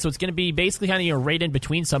the Jedi, so it's going to be basically kind of right in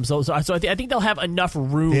between some. So I think they'll have enough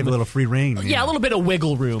room. They have a little free reign. Yeah, a little bit of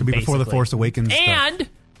wiggle room. It'll be before the Force Awakens. And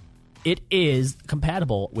it is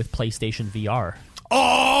compatible with PlayStation VR.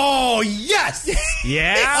 Oh, yes!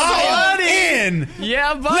 Yeah, I'm in!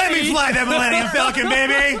 Yeah, buddy! Let me fly that Millennium Falcon,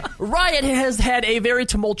 baby! Riot has had a very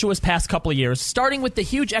tumultuous past couple of years, starting with the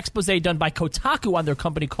huge expose done by Kotaku on their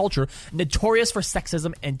company culture, notorious for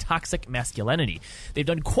sexism and toxic masculinity. They've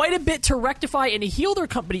done quite a bit to rectify and heal their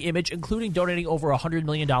company image, including donating over $100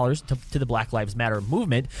 million to the Black Lives Matter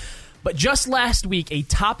movement. But just last week, a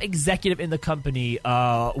top executive in the company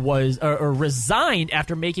resigned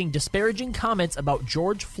after making disparaging comments about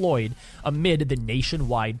George Floyd amid the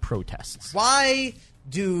nationwide protests. Why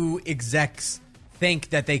do execs think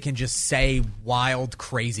that they can just say wild,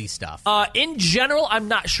 crazy stuff? In general, I'm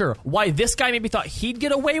not sure. Why this guy maybe thought he'd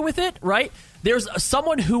get away with it, right? There's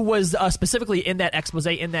someone who was specifically in that expose,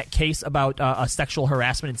 in that case about sexual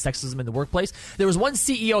harassment and sexism in the workplace. There was one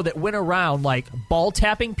CEO that went around like ball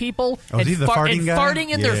tapping people and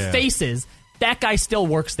farting in their faces. That guy still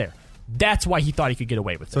works there. That's why he thought he could get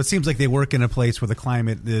away with it. So it seems like they work in a place where the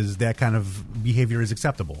climate is that kind of behavior is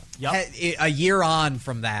acceptable. Yep. A year on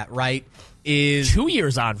from that, right? Is 2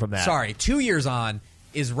 years on from that. Sorry, 2 years on.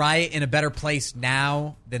 Is Riot in a better place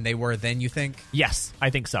now than they were then, you think? Yes,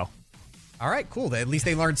 I think so. All right, cool. At least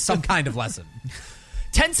they learned some kind of lesson.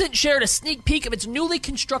 Tencent shared a sneak peek of its newly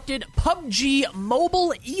constructed PUBG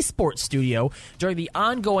mobile esports studio during the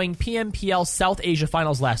ongoing PMPL South Asia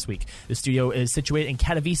Finals last week. The studio is situated in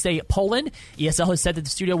Katowice, Poland. ESL has said that the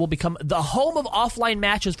studio will become the home of offline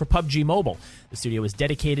matches for PUBG Mobile. The studio is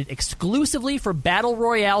dedicated exclusively for Battle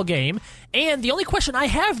Royale game. And the only question I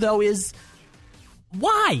have, though, is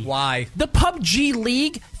why? Why? The PUBG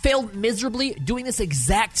League failed miserably doing this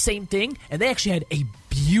exact same thing, and they actually had a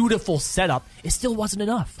beautiful setup. It still wasn't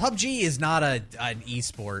enough. PUBG is not an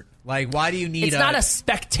esport. Like, why do you need It's not a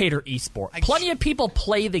spectator esport. Plenty of people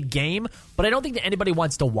play the game, but I don't think that anybody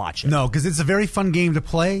wants to watch it. No, because it's a very fun game to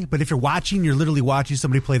play, but if you're watching, you're literally watching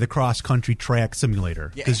somebody play the cross-country track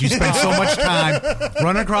simulator. Because you spend so much time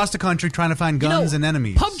running across the country trying to find guns and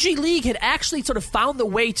enemies. PUBG League had actually sort of found the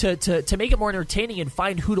way to make it more entertaining and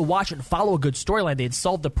find who to watch and follow a good storyline. They had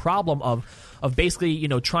solved the problem of basically,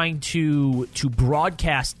 trying to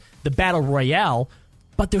broadcast the Battle Royale,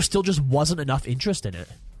 but there still just wasn't enough interest in it.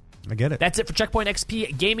 I get it. That's it for Checkpoint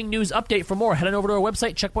XP Gaming News Update. For more, head on over to our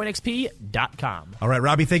website, checkpointxp.com. All right,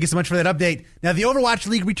 Robbie, thank you so much for that update. Now, the Overwatch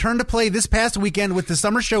League returned to play this past weekend with the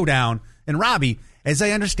Summer Showdown. And, Robbie, as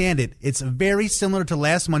I understand it, it's very similar to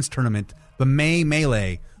last month's tournament, the May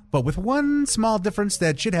Melee, but with one small difference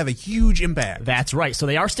that should have a huge impact. That's right. So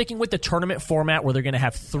they are sticking with the tournament format where they're going to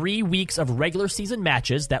have 3 weeks of regular season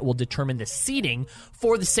matches that will determine the seeding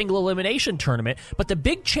for the single elimination tournament. But the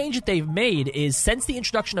big change that they've made is since the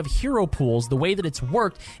introduction of hero pools, the way that it's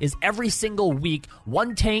worked is every single week,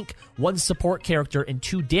 1 tank, 1 support character, and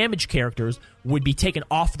 2 damage characters would be taken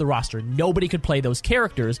off the roster. Nobody could play those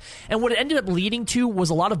characters. And what it ended up leading to was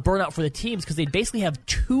a lot of burnout for the teams because they'd basically have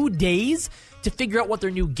 2 days to figure out what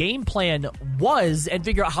their new game plan was and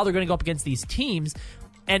figure out how they're going to go up against these teams.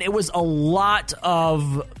 And it was a lot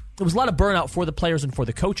of burnout for the players and for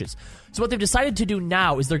the coaches. So what they've decided to do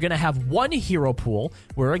now is they're going to have 1 hero pool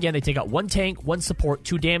where, again, they take out 1 tank, 1 support,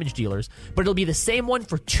 2 damage dealers, but it'll be the same one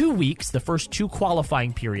for 2 weeks, the first 2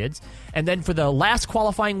 qualifying periods, and then for the last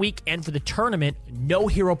qualifying week and for the tournament, no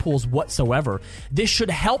hero pools whatsoever. This should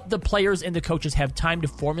help the players and the coaches have time to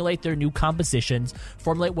formulate their new compositions,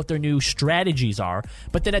 formulate what their new strategies are,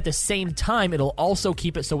 but then at the same time, it'll also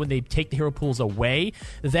keep it so when they take the hero pools away,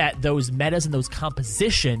 that those metas and those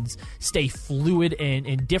compositions stay fluid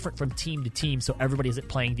and different from team to team, so everybody isn't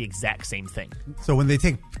playing the exact same thing. So when they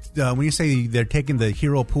take, when you say they're taking the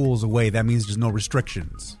hero pools away, that means there's no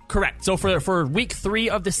restrictions. Correct. So for week 3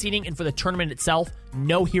 of the seeding and for the tournament itself,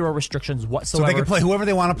 no hero restrictions whatsoever. So they can play whoever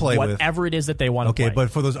they want to play with. Whatever it is that they want to play. Okay, but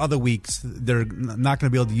for those other weeks, they're not going to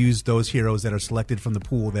be able to use those heroes that are selected from the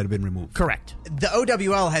pool that have been removed. Correct. The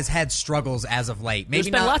OWL has had struggles as of late. There's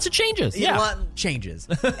been lots of changes. A lot of changes.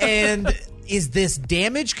 And is this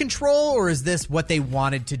damage control or is this what they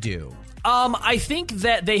wanted to do? I think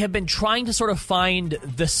that they have been trying to sort of find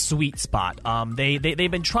the sweet spot. They've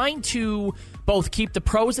been trying to both keep the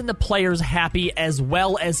pros and the players happy as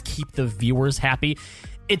well as keep the viewers happy.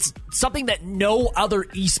 It's something that no other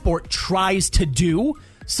esport tries to do.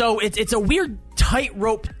 So it's a weird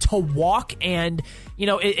tightrope to walk, and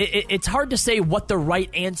it's hard to say what the right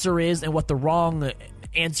answer is and what the wrong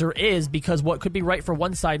answer is, because what could be right for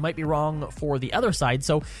one side might be wrong for the other side.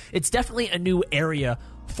 So it's definitely a new area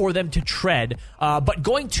for them to tread. But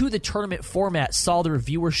going to the tournament format saw their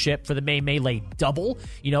viewership for the May Melee double.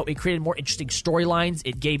 It created more interesting storylines.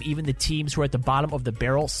 It gave even the teams who are at the bottom of the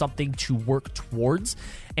barrel something to work towards.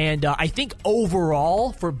 And I think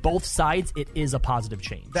overall, for both sides, it is a positive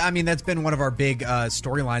change. I mean, that's been one of our big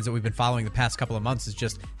storylines that we've been following the past couple of months, is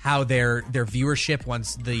just how their viewership,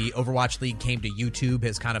 once the Overwatch League came to YouTube,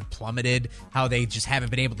 has kind of plummeted. How they just haven't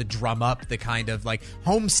been able to drum up the kind of like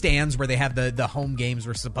home stands where they have the home games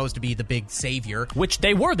were supposed to be the big savior. Which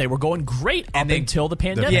they were. They were going great until the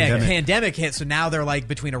pandemic. The pandemic hit, so now they're like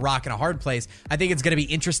between a rock and a hard place. I think it's going to be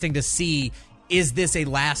interesting to see, is this a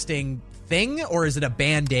lasting thing, or is it a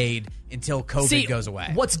Band-Aid until COVID goes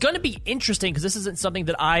away? What's going to be interesting, because this isn't something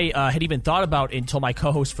that I had even thought about until my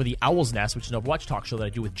co-host for the Owl's Nest, which is an Overwatch talk show that I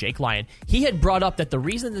do with Jake Lyon, he had brought up that the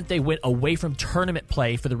reason that they went away from tournament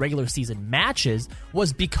play for the regular season matches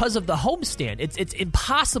was because of the homestand. It's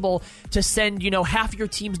impossible to send, half of your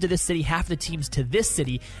teams to this city, half of the teams to this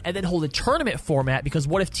city, and then hold a tournament format, because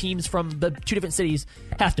what if teams from the two different cities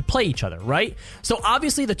have to play each other, right? So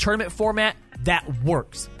obviously the tournament format, that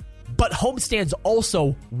works. But homestands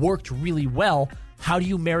also worked really well. How do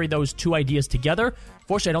you marry those two ideas together?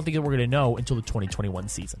 Fortunately, I don't think that we're going to know until the 2021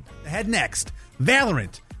 season. Ahead next,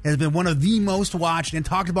 Valorant has been one of the most watched and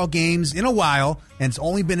talked about games in a while, and it's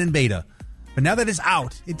only been in beta. But now that it's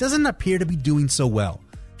out, it doesn't appear to be doing so well.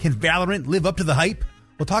 Can Valorant live up to the hype?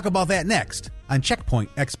 We'll talk about that next on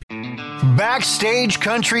Checkpoint XP.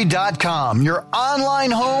 BackstageCountry.com, your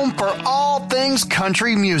online home for all things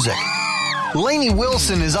country music. Lainey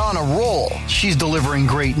Wilson is on a roll. She's delivering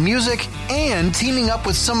great music and teaming up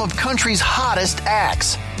with some of country's hottest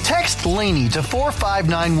acts. Text Lainey to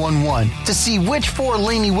 45911 to see which 4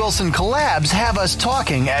 Lainey Wilson collabs have us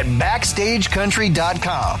talking at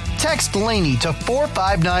BackstageCountry.com. Text Lainey to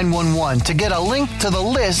 45911 to get a link to the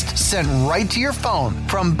list sent right to your phone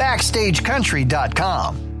from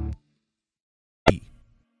BackstageCountry.com.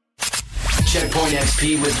 Checkpoint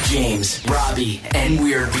XP with James, Robbie, and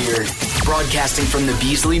Weirdbeard. Broadcasting from the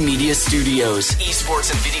Beasley Media Studios.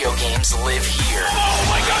 Esports and video games live here. Oh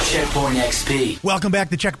my God. Checkpoint XP. Welcome back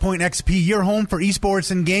to Checkpoint XP, your home for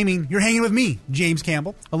esports and gaming. You're hanging with me, James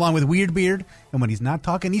Campbell, along with Weirdbeard. And when he's not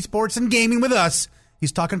talking esports and gaming with us,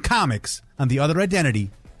 he's talking comics on The Other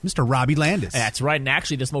Identity. Mr. Robbie Landis. That's right. And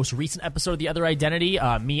actually, this most recent episode of The Other Identity,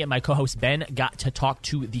 me and my co-host Ben got to talk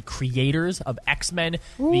to the creators of X-Men,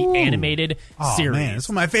 the animated series. Man, it's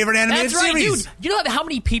one of my favorite animated series. That's right, dude. You know how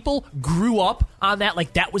many people grew up on that?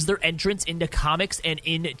 Like, that was their entrance into comics and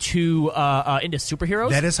into superheroes?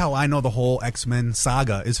 That is how I know the whole X-Men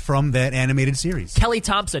saga is from that animated series. Kelly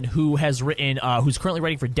Thompson, who has written, who's currently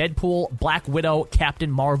writing for Deadpool, Black Widow, Captain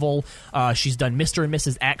Marvel. She's done Mr. and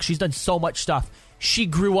Mrs. X. She's done so much stuff. She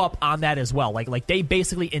grew up on that as well. Like they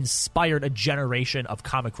basically inspired a generation of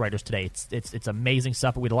comic writers today. It's amazing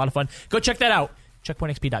stuff. We had a lot of fun. Go check that out.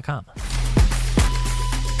 CheckpointXP.com.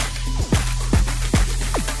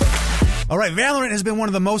 All right, Valorant has been one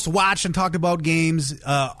of the most watched and talked about games,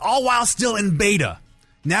 all while still in beta.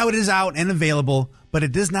 Now it is out and available, but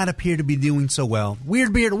it does not appear to be doing so well.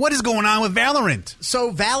 Weirdbeard, what is going on with Valorant?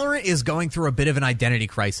 So Valorant is going through a bit of an identity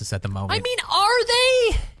crisis at the moment. I mean, are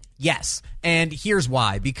they? Yes, and here's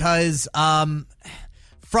why. Because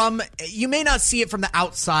you may not see it from the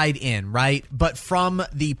outside in, right? But from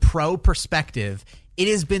the pro perspective, it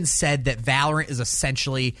has been said that Valorant is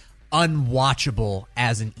essentially unwatchable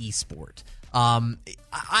as an esport.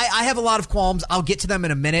 I have a lot of qualms. I'll get to them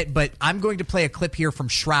in a minute, but I'm going to play a clip here from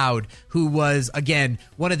Shroud, who was, again,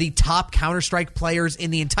 one of the top Counter-Strike players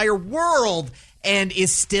in the entire world, and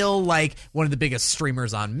is still like one of the biggest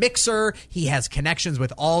streamers on Mixer. He has connections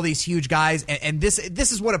with all these huge guys, and this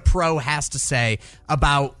is what a pro has to say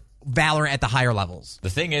about Valorant at the higher levels. The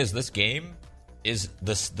thing is, this game is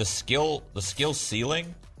the skill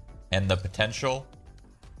ceiling and the potential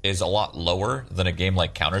is a lot lower than a game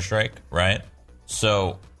like Counter-Strike, right?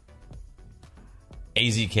 So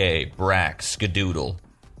AZK, Brax, Skadoodle,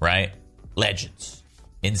 right? Legends.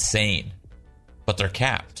 Insane. But they're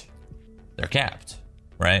capped. They're capped,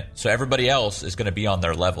 right? So everybody else is going to be on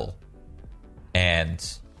their level. And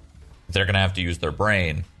they're going to have to use their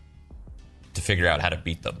brain to figure out how to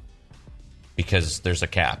beat them. Because there's a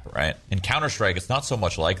cap, right? In Counter-Strike, it's not so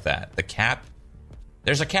much like that. The cap,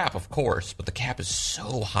 there's a cap, of course, but the cap is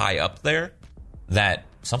so high up there that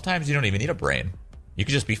sometimes you don't even need a brain. You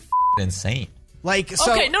could just be insane. Like,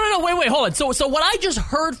 so, okay, no, wait, hold on. So what I just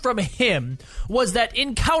heard from him was that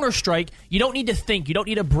in Counter-Strike, you don't need to think, you don't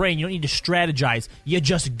need a brain, you don't need to strategize, you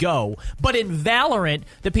just go. But in Valorant,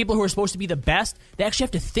 the people who are supposed to be the best, they actually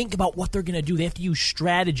have to think about what they're going to do. They have to use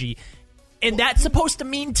strategy. And that's supposed to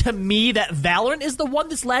mean to me that Valorant is the one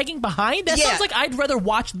that's lagging behind? That sounds like I'd rather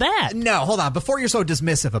watch that. No, hold on. Before you're so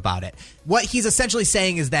dismissive about it, what he's essentially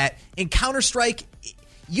saying is that in Counter-Strike,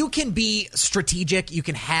 you can be strategic, you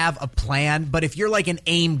can have a plan, but if you're like an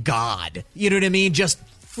aim god, you know what I mean? Just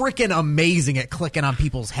freaking amazing at clicking on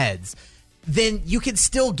people's heads, then you can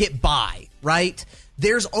still get by, right?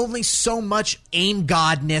 There's only so much aim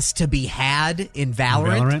godness to be had in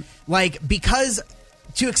Valorant. Like, because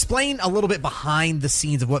to explain a little bit behind the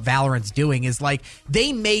scenes of what Valorant's doing is, like,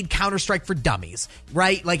 they made Counter-Strike for dummies,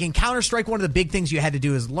 right? Like, in Counter-Strike, one of the big things you had to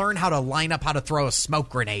do is learn how to line up how to throw a smoke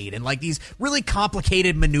grenade and, like, these really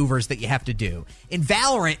complicated maneuvers that you have to do. In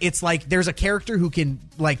Valorant, it's like there's a character who can,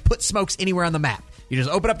 like, put smokes anywhere on the map. You just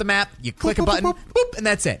open up the map, you click a button, boop, and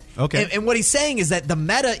that's it. Okay. And what he's saying is that the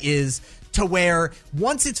meta is to where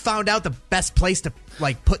once it's found out the best place to,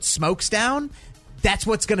 like, put smokes down, that's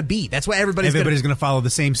what's going to be. That's what everybody's going to follow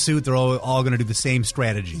the same suit. They're all going to do the same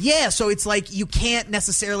strategy. Yeah, so it's like you can't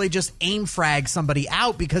necessarily just aim frag somebody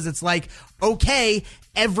out because it's like, okay,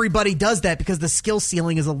 everybody does that because the skill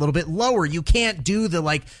ceiling is a little bit lower. You can't do the,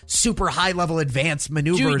 like, super high-level advanced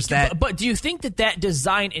maneuvers But do you think that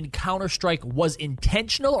design in Counter-Strike was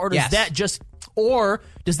intentional, or does that just... Or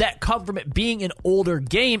does that come from it being an older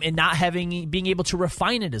game and not being able to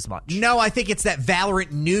refine it as much? No, I think it's that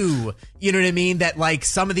Valorant knew, you know what I mean, that, like,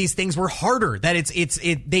 some of these things were harder. That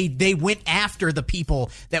they went after the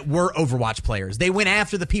people that were Overwatch players. They went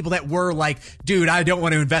after the people that were like, dude, I don't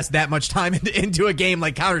want to invest that much time into a game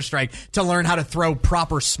like Counter-Strike to learn how to throw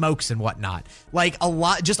proper smokes and whatnot. Like, a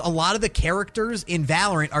lot of the characters in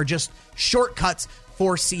Valorant are just shortcuts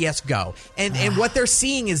for CSGO. And what they're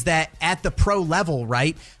seeing is that at the pro level,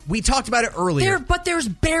 right? We talked about it earlier. But there's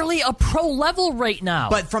barely a pro level right now.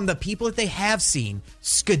 But from the people that they have seen,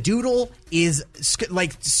 Skadoodle, Hiko,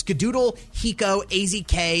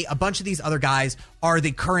 AZK, a bunch of these other guys are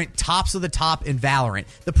the current tops of the top in Valorant.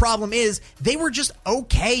 The problem is they were just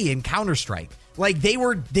okay in Counter-Strike. Like, they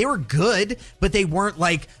were good, but they weren't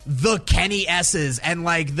like the Kenny S's and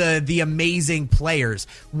like the amazing players.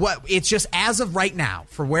 It's just as of right now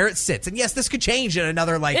for where it sits. And yes, this could change in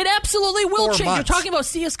another it absolutely will 4 change. months. You're talking about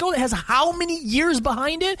CS:GO that has how many years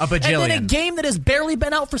behind it? A bajillion. And then a game that has barely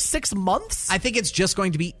been out for 6 months? I think it's just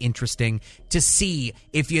going to be interesting to see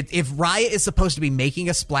if Riot is supposed to be making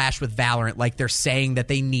a splash with Valorant like they're saying that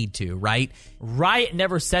they need to, right? Riot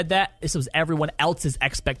never said that. This was everyone else's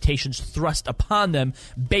expectations thrust upon them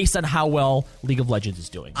based on how well League of Legends is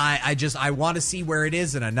doing. I want to see where it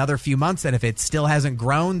is in another few months, and if it still hasn't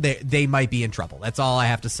grown, they might be in trouble. That's all I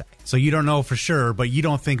have to say. So you don't know for sure, but you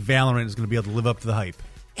don't think Valorant is going to be able to live up to the hype?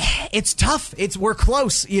 It's tough. We're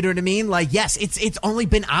close. You know what I mean? Like, yes, it's only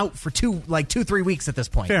been out for 2-3 weeks at this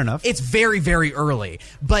point. Fair enough. It's very, very early.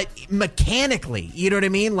 But mechanically, you know what I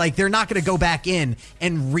mean? Like, they're not going to go back in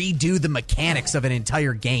and redo the mechanics of an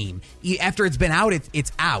entire game. After it's been out,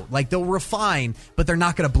 it's out. Like, they'll refine, but they're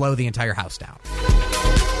not going to blow the entire house down.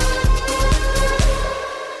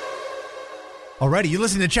 Alrighty, you're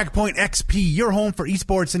listening to Checkpoint XP, your home for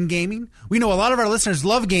esports and gaming. We know a lot of our listeners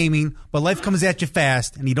love gaming, but life comes at you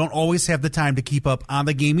fast, and you don't always have the time to keep up on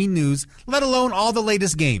the gaming news, let alone all the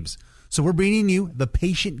latest games. So we're bringing you The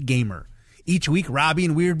Patient Gamer. Each week, Robbie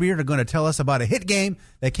and Weirdbeard are going to tell us about a hit game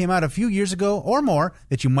that came out a few years ago or more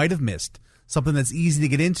that you might have missed. Something that's easy to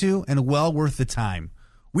get into and well worth the time.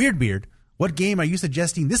 Weirdbeard, what game are you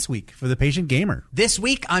suggesting this week for The Patient Gamer? This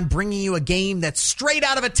week, I'm bringing you a game that's straight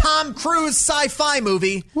out of a Tom Cruise sci-fi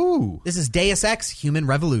movie. Ooh. This is Deus Ex: Human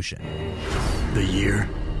Revolution. The year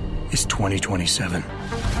is 2027.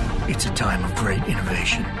 It's a time of great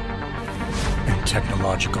innovation and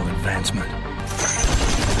technological advancement.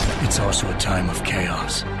 It's also a time of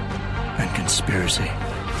chaos and conspiracy.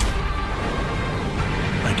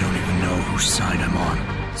 I don't even know whose side I'm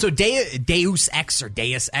on. So Deus Ex, or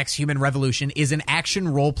Deus Ex Human Revolution, is an action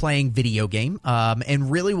role-playing video game. And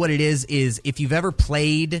really what it is if you've ever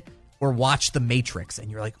played or watched The Matrix and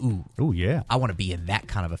you're like, ooh, yeah, I want to be in that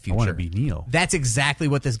kind of a future. I want to be Neo. That's exactly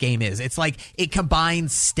what this game is. It's like it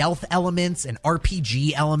combines stealth elements and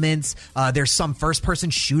RPG elements. There's some first-person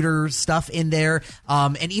shooter stuff in there,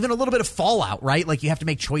 and even a little bit of Fallout, right? Like you have to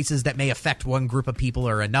make choices that may affect one group of people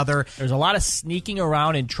or another. There's a lot of sneaking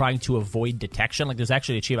around and trying to avoid detection. Like there's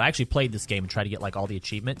actually an achievement. I actually played this game and tried to get like all the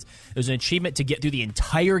achievements. There's an achievement to get through the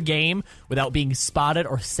entire game without being spotted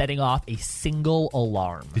or setting off a single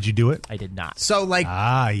alarm. Did you do it? do it? I did not. So, like,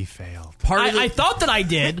 he failed. I thought that I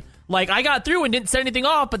did. Like, I got through and didn't set anything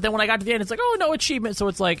off, but then when I got to the end, it's like, oh, no achievement. So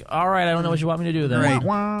it's like, all right, I don't know what you want me to do then. Right.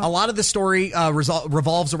 A lot of the story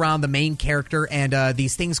revolves around the main character and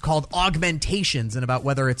these things called augmentations, and about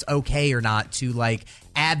whether it's okay or not to, like,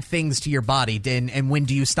 add things to your body. And when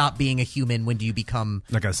do you stop being a human? When do you become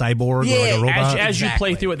like a cyborg or like a As robot? you Exactly.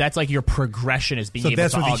 play through it, that's like your progression is being So able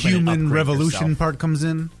that's to where the augment and human upgrade revolution yourself. part comes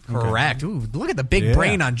in? correct? Ooh, look at the big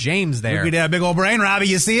brain on James there. Look at that big old brain, Robbie.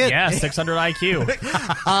 You see it? Yeah, 600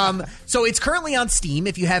 IQ. So it's currently on Steam.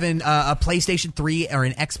 If you have a PlayStation 3 or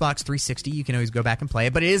an Xbox 360, you can always go back and play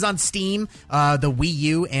it. But it is on Steam, the Wii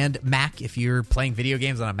U, and Mac if you're playing video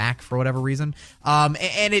games on a Mac for whatever reason.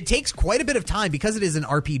 And it takes quite a bit of time because it is an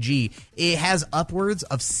RPG. It has upwards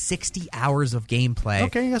of 60 hours of gameplay.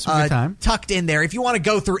 Okay, that's a good time. Tucked in there if you want to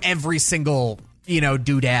go through every single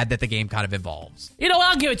doodad that the game kind of involves.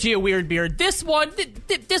 I'll give it to you, Weird Beard. This one,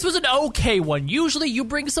 this was an okay one. Usually you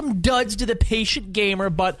bring some duds to the patient gamer,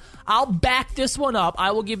 but I'll back this one up.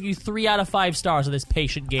 I will give you 3 out of 5 stars of this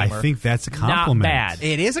patient gamer. I think that's a compliment. Not bad.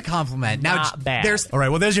 It is a compliment. Now, Not bad. All right,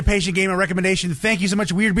 well, there's your patient gamer recommendation. Thank you so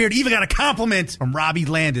much, Weird Beard. Even got a compliment from Robbie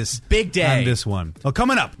Landis. Big day on this one. Well,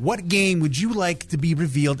 coming up, what game would you like to be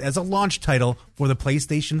revealed as a launch title for the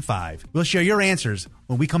PlayStation 5? We'll share your answers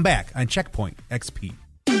when we come back on Checkpoint XP.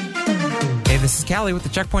 Hey, this is Callie with the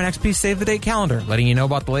Checkpoint XP Save the Date calendar, letting you know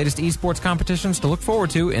about the latest esports competitions to look forward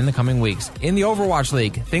to in the coming weeks. In the Overwatch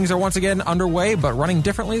League, things are once again underway, but running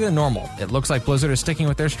differently than normal. It looks like Blizzard is sticking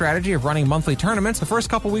with their strategy of running monthly tournaments. The first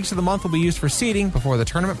couple weeks of the month will be used for seeding before the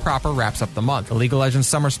tournament proper wraps up the month. The League of Legends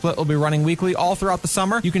Summer Split will be running weekly all throughout the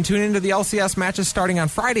summer. You can tune into the LCS matches starting on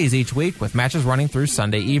Fridays each week, with matches running through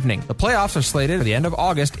Sunday evening. The playoffs are slated for the end of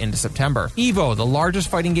August into September. EVO, the largest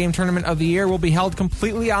fighting game tournament of the year, will be held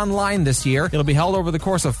completely online this year. It'll be held over the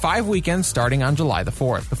course of 5 weekends starting on July the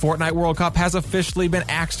 4th. The Fortnite World Cup has officially been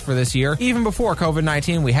axed for this year. Even before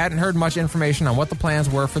COVID-19, we hadn't heard much information on what the plans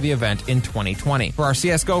were for the event in 2020. For our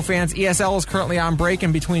CSGO fans, ESL is currently on break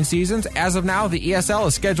in between seasons. As of now, the ESL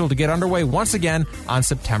is scheduled to get underway once again on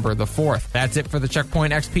September the 4th. That's it for the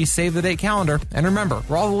Checkpoint XP Save the Date calendar. And remember,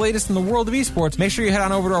 for all the latest in the world of esports, make sure you head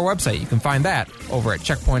on over to our website. You can find that over at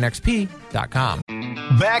checkpointxp.com.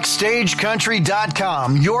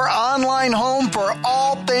 BackstageCountry.com, your online home for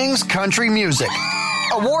all things country music.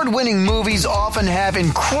 Award-winning movies often have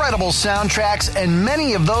incredible soundtracks, and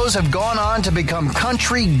many of those have gone on to become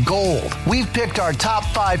country gold. We've picked our top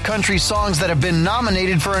 5 country songs that have been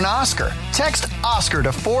nominated for an Oscar. Text Oscar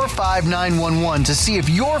to 45911 to see if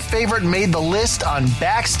your favorite made the list on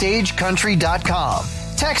BackstageCountry.com.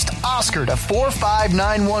 Text Oscar to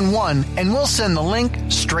 45911 and we'll send the link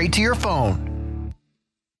straight to your phone.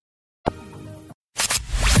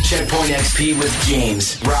 Checkpoint XP with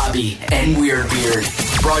James, Robbie, and Weird Beard.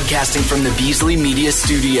 Broadcasting from the Beasley Media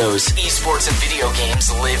Studios. Esports and video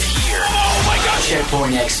games live here. Oh my God.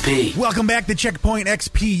 Checkpoint XP. Welcome back to Checkpoint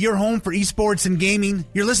XP, your home for esports and gaming.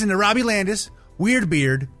 You're listening to Robbie Landis, Weird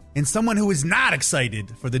Beard, and someone who is not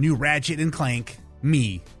excited for the new Ratchet and Clank,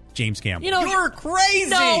 me, James Campbell. You're crazy.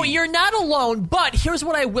 No, you're not alone, but here's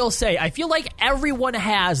what I will say. I feel like everyone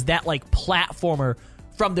has that, like, platformer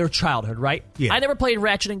from their childhood, right? Yeah. I never played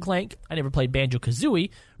Ratchet and Clank. I never played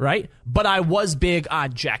Banjo-Kazooie, right? But I was big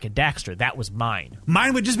on Jak and Daxter. That was mine.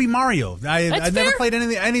 Mine would just be Mario. I've never played any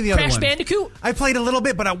of the other ones. Crash Bandicoot? I played a little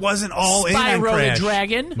bit, but I wasn't all in on Spyro Crash. the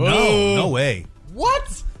Dragon? No way.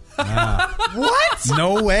 What? What?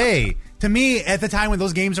 No way. To me, at the time when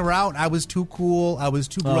those games were out, I was too cool. I was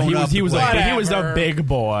too grown up. He was a big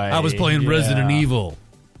boy. I was playing Resident Evil.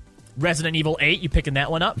 Resident Evil 8, you picking that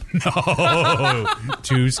one up? No,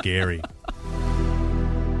 too scary.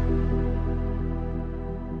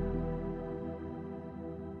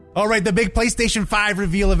 All right, the big PlayStation 5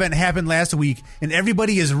 reveal event happened last week, and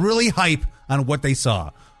everybody is really hype on what they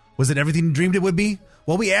saw. Was it everything you dreamed it would be?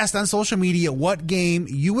 Well, we asked on social media what game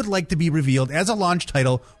you would like to be revealed as a launch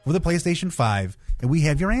title for the PlayStation 5, and we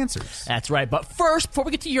have your answers. That's right. But first, before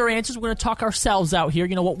we get to your answers, we're going to talk ourselves out here,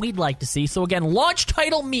 what we'd like to see. So again, launch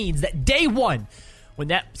title means that day one, when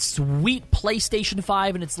that sweet PlayStation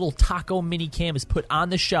 5 and its little taco mini cam is put on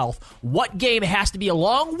the shelf, what game has to be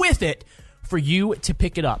along with it for you to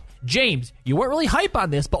pick it up? James, you weren't really hype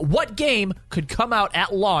on this, but what game could come out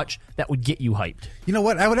at launch that would get you hyped? You know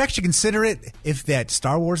what? I would actually consider it if that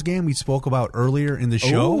Star Wars game we spoke about earlier in the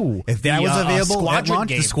show, Ooh, if that was available at launch,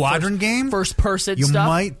 game. the Squadron game, first-person you stuff.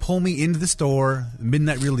 might pull me into the store,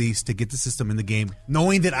 midnight release, to get the system in the game,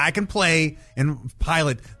 knowing that I can play and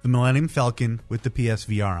pilot the Millennium Falcon with the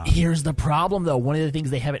PSVR on. Here's the problem, though. One of the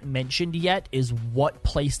things they haven't mentioned yet is what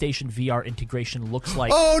PlayStation VR integration looks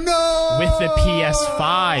like Oh, no! with the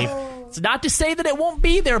PS5. It's not to say that it won't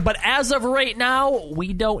be there, but as of right now,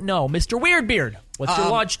 we don't know. Mr. Weirdbeard, what's your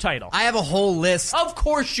launch title? I have a whole list. Of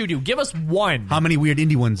course you do. Give us one. How many weird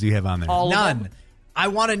indie ones do you have on there? None. I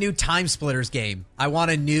want a new Time Splitters game. I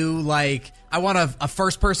want a new, I want a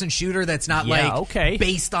first-person shooter that's not,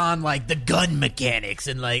 based on, the gun mechanics.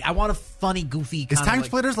 And, I want a funny, goofy kind of... Is Time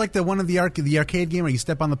Splitters like the one of the arcade game where you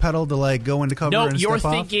step on the pedal to, go into cover and you're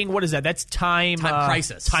step thinking, what is that? That's Time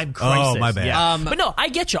Crisis. Time Crisis. Oh, my bad. Yeah. But no, I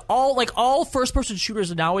get you. All first-person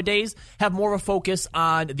shooters nowadays have more of a focus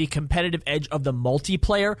on the competitive edge of the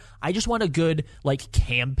multiplayer. I just want a good,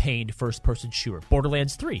 campaigned first-person shooter.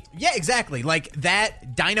 Borderlands 3. Yeah, exactly.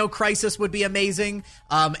 That Dino Crisis would be amazing.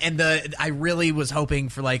 And I really was hoping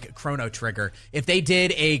for Chrono Trigger. If they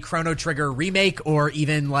did a Chrono Trigger remake or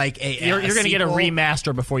even you're going to get a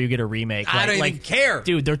remaster before you get a remake. I don't even care,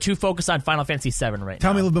 dude. They're too focused on Final Fantasy VII right now.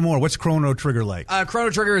 Tell me a little bit more. What's Chrono Trigger like? Chrono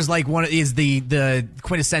Trigger is is the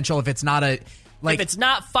quintessential. If it's not if it's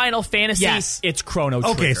not Final Fantasy, it's Chrono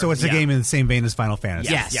Trigger. Okay, so it's a game in the same vein as Final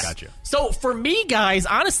Fantasy. Yes. Gotcha. So for me, guys,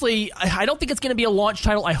 honestly, I don't think it's going to be a launch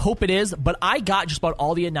title. I hope it is, but I got just about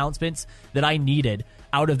all the announcements that I needed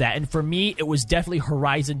out of that. And for me, it was definitely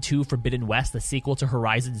Horizon 2 Forbidden West, the sequel to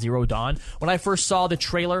Horizon Zero Dawn. When I first saw the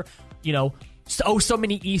trailer, so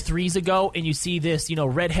many E3s ago, and you see this,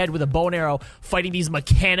 redhead with a bow and arrow fighting these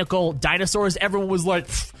mechanical dinosaurs, everyone was like,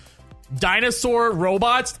 dinosaur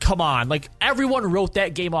robots? Come on. Everyone wrote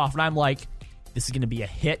that game off, and I'm like, this is going to be a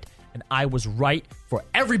hit. And I was right, for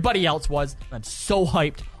everybody else was. I'm so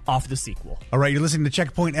hyped off the sequel. All right, you're listening to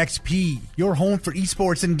Checkpoint XP, your home for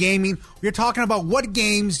esports and gaming. We're talking about what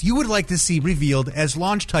games you would like to see revealed as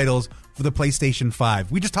launch titles for the PlayStation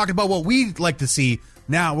 5. We just talked about what we'd like to see.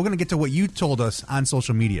 Now, we're going to get to what you told us on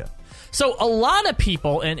social media. So a lot of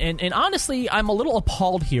people, and honestly, I'm a little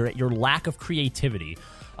appalled here at your lack of creativity.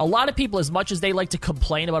 A lot of people, as much as they like to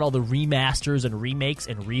complain about all the remasters and remakes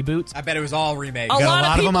and reboots, I bet it was all remakes. A lot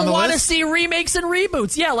of people want to see remakes and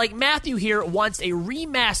reboots. Yeah, like Matthew here wants a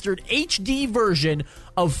remastered HD version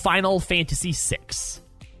of Final Fantasy VI.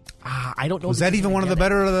 I don't know. Was that even one of the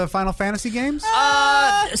better of the Final Fantasy games?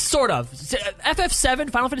 Sort of. FF7,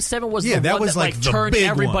 Final Fantasy VII was the that one was that the turned big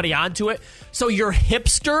everybody one. onto it. So your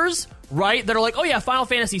hipsters, right, that are like, oh yeah, Final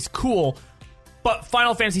Fantasy's cool, but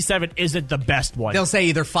Final Fantasy VII isn't the best one. They'll say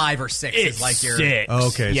either 5 or 6 is like your... 6.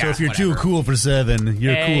 Okay, yeah, so if you're too cool for 7,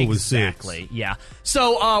 you're cool with 6. Exactly, yeah.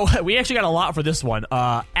 So we actually got a lot for this one.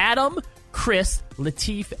 Adam, Chris,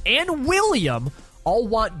 Latif, and William all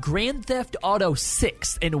want Grand Theft Auto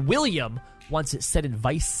 6, and William wants it set in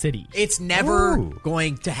Vice City. It's never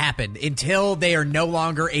going to happen until they are no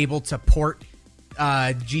longer able to port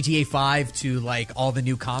GTA 5 to all the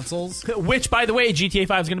new consoles. Which, by the way, GTA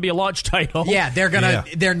 5 is going to be a launch title. Yeah,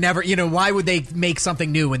 they're never, why would they make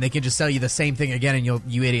something new when they can just sell you the same thing again and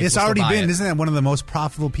you idiots It's already been, isn't that one of the most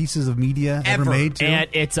profitable pieces of media ever made too? And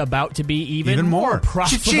it's about to be even more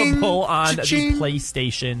profitable on the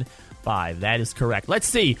PlayStation 5. That is correct. Let's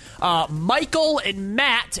see. Michael and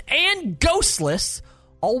Matt and Ghostless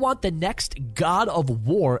all want the next God of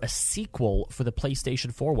War, a sequel for the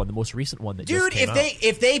PlayStation 4 one, the most recent one that just came out.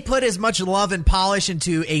 If they put as much love and polish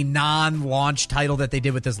into a non-launch title that they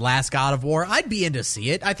did with this last God of War, I'd be in to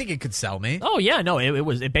see it. I think it could sell me. Oh yeah, no,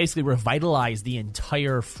 it basically revitalized the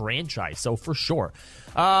entire franchise. So for sure.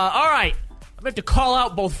 All right. I'm going to have to call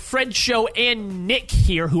out both Fred Show and Nick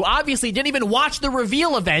here, who obviously didn't even watch the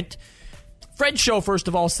reveal event. Fred Show, first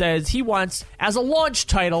of all, says he wants, as a launch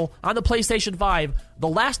title on the PlayStation 5, The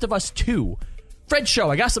Last of Us 2. Fred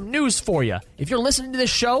Show, I got some news for you. If you're listening to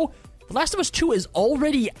this show, The Last of Us 2 is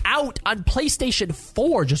already out on PlayStation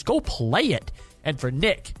 4. Just go play it. And for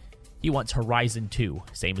Nick, he wants Horizon 2,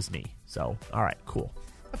 same as me. So, all right, cool.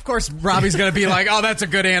 Of course, Robbie's going to be like, oh, that's a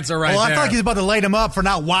good answer right there. I thought he was about to light him up for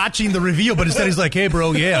not watching the reveal, but instead he's like, hey,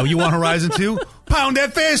 bro, yeah, you want Horizon 2? Pound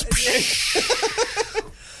that fist.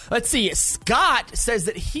 Let's see. Scott says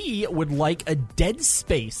that he would like a Dead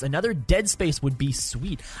Space. Another Dead Space would be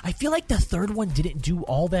sweet. I feel like the third one didn't do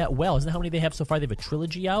all that well. Isn't that how many they have so far? They have a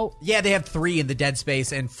trilogy out? Yeah, they have 3 in the Dead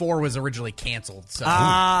Space, and 4 was originally canceled. So.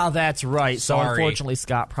 That's right. Sorry. So unfortunately,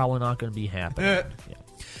 Scott probably not going to be happy. Yeah.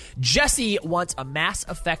 Jesse wants a Mass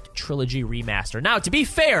Effect trilogy remaster. Now, to be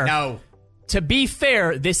fair... No. To be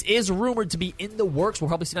fair, this is rumored to be in the works. We'll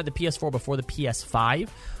probably see it on the PS4 before the PS5.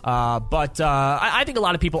 But I think a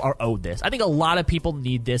lot of people are owed this. I think a lot of people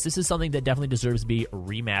need this. This is something that definitely deserves to be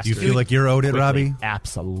remastered. Do you feel like you're owed it, Robbie?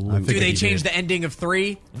 Absolutely. Do they change the ending of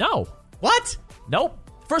 3? No. What? Nope.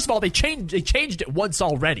 First of all, they changed it once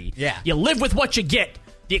already. Yeah. You live with what you get.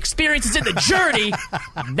 The experience is in the journey,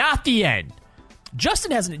 not the end.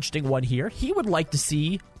 Justin has an interesting one here. He would like to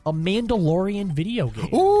see a Mandalorian video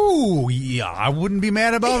game. Ooh, yeah, I wouldn't be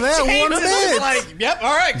mad about that one bit. Like, yep,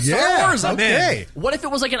 all right, Star Wars, I'm in. What if it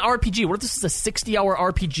was like an RPG? What if this is a 60-hour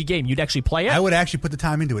RPG game? You'd actually play it? I would actually put the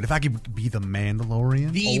time into it. If I could be the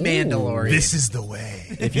Mandalorian. Mandalorian. This is the way.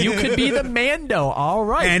 If you could be the Mando, all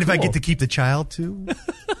right. And cool. if I get to keep the child too,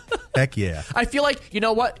 heck yeah. I feel like, you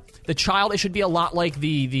know what? The child, it should be a lot like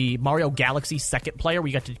the Mario Galaxy second player where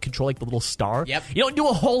you got to control like the little star. Yep. You don't do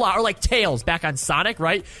a whole lot, or like Tails back on Sonic,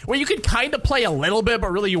 right? Where you could kind of play a little bit,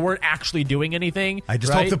 but really you weren't actually doing anything. I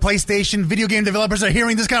just hope the PlayStation video game developers are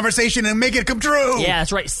hearing this conversation and make it come true. Yeah,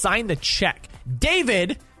 that's right. Sign the check.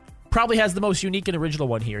 David probably has the most unique and original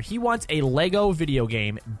one here. He wants a Lego video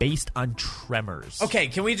game based on Tremors. Okay,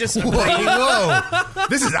 can we just... Whoa.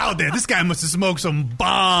 This is out there. This guy must have smoked some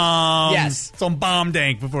bomb. Yes. Some bomb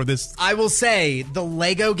dank before this. I will say, the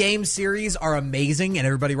Lego game series are amazing, and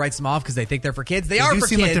everybody writes them off because they think they're for kids. They are for kids.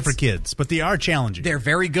 They do seem like they're for kids, but they are challenging. They're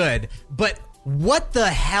very good, but... What the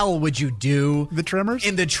hell would you do the Tremors?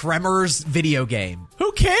 In the Tremors video game?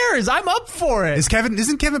 Who cares? I'm up for it.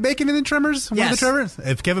 Isn't Kevin Bacon in the Tremors? One of the Tremors?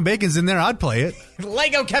 If Kevin Bacon's in there, I'd play it.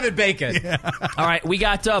 Lego Kevin Bacon. Yeah. All right, we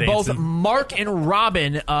got both Mark and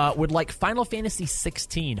Robin would like Final Fantasy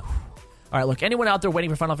 16. All right, look, anyone out there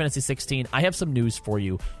waiting for Final Fantasy 16, I have some news for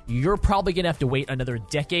you. You're probably going to have to wait another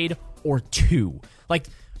decade or two. Like,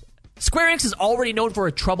 Square Enix is already known for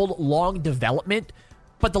a troubled, long development,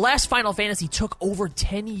 but the last Final Fantasy took over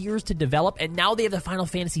 10 years to develop, and now they have the Final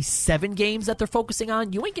Fantasy 7 games that they're focusing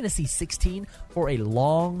on. You ain't going to see 16 for a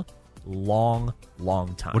long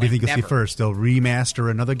time. What do you think you'll see first? They'll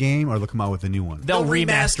remaster another game, or they'll come out with a new one? They'll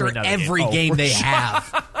remaster every game they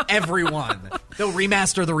have. Everyone. They'll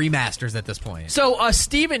remaster the remasters at this point. So,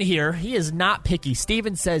 Steven here, he is not picky.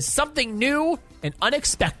 Steven says, something new and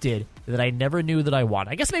unexpected that I never knew that I want.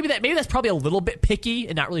 I guess maybe that's probably a little bit picky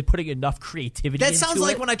and not really putting enough creativity into it. That sounds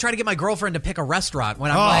like when I try to get my girlfriend to pick a restaurant. When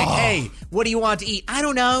I'm like, hey, what do you want to eat? I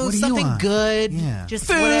don't know. Something good. Yeah. Just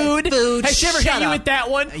food. Food. Has she ever hit you with that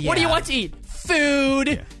one? Yeah. What do you want to eat? Food.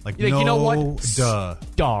 Yeah. Like, you know what? Duh.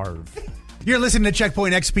 Starve. You're listening to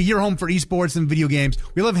Checkpoint XP, your home for esports and video games.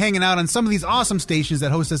 We love hanging out on some of these awesome stations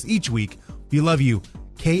that host us each week. We love you.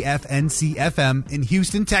 KFNC FM in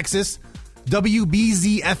Houston, Texas.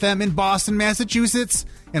 WBZ FM in Boston, Massachusetts,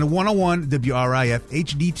 and 101 WRIF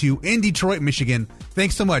HD2 in Detroit, Michigan.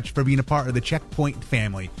 Thanks so much for being a part of the Checkpoint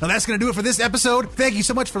family. Now that's going to do it for this episode. Thank you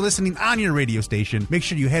so much for listening on your radio station. Make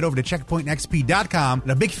sure you head over to checkpointxp.com.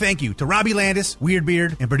 And a big thank you to Robbie Landis,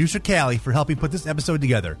 Weirdbeard, and producer Callie for helping put this episode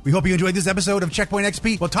together. We hope you enjoyed this episode of Checkpoint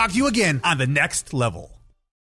XP. We'll talk to you again on the next level.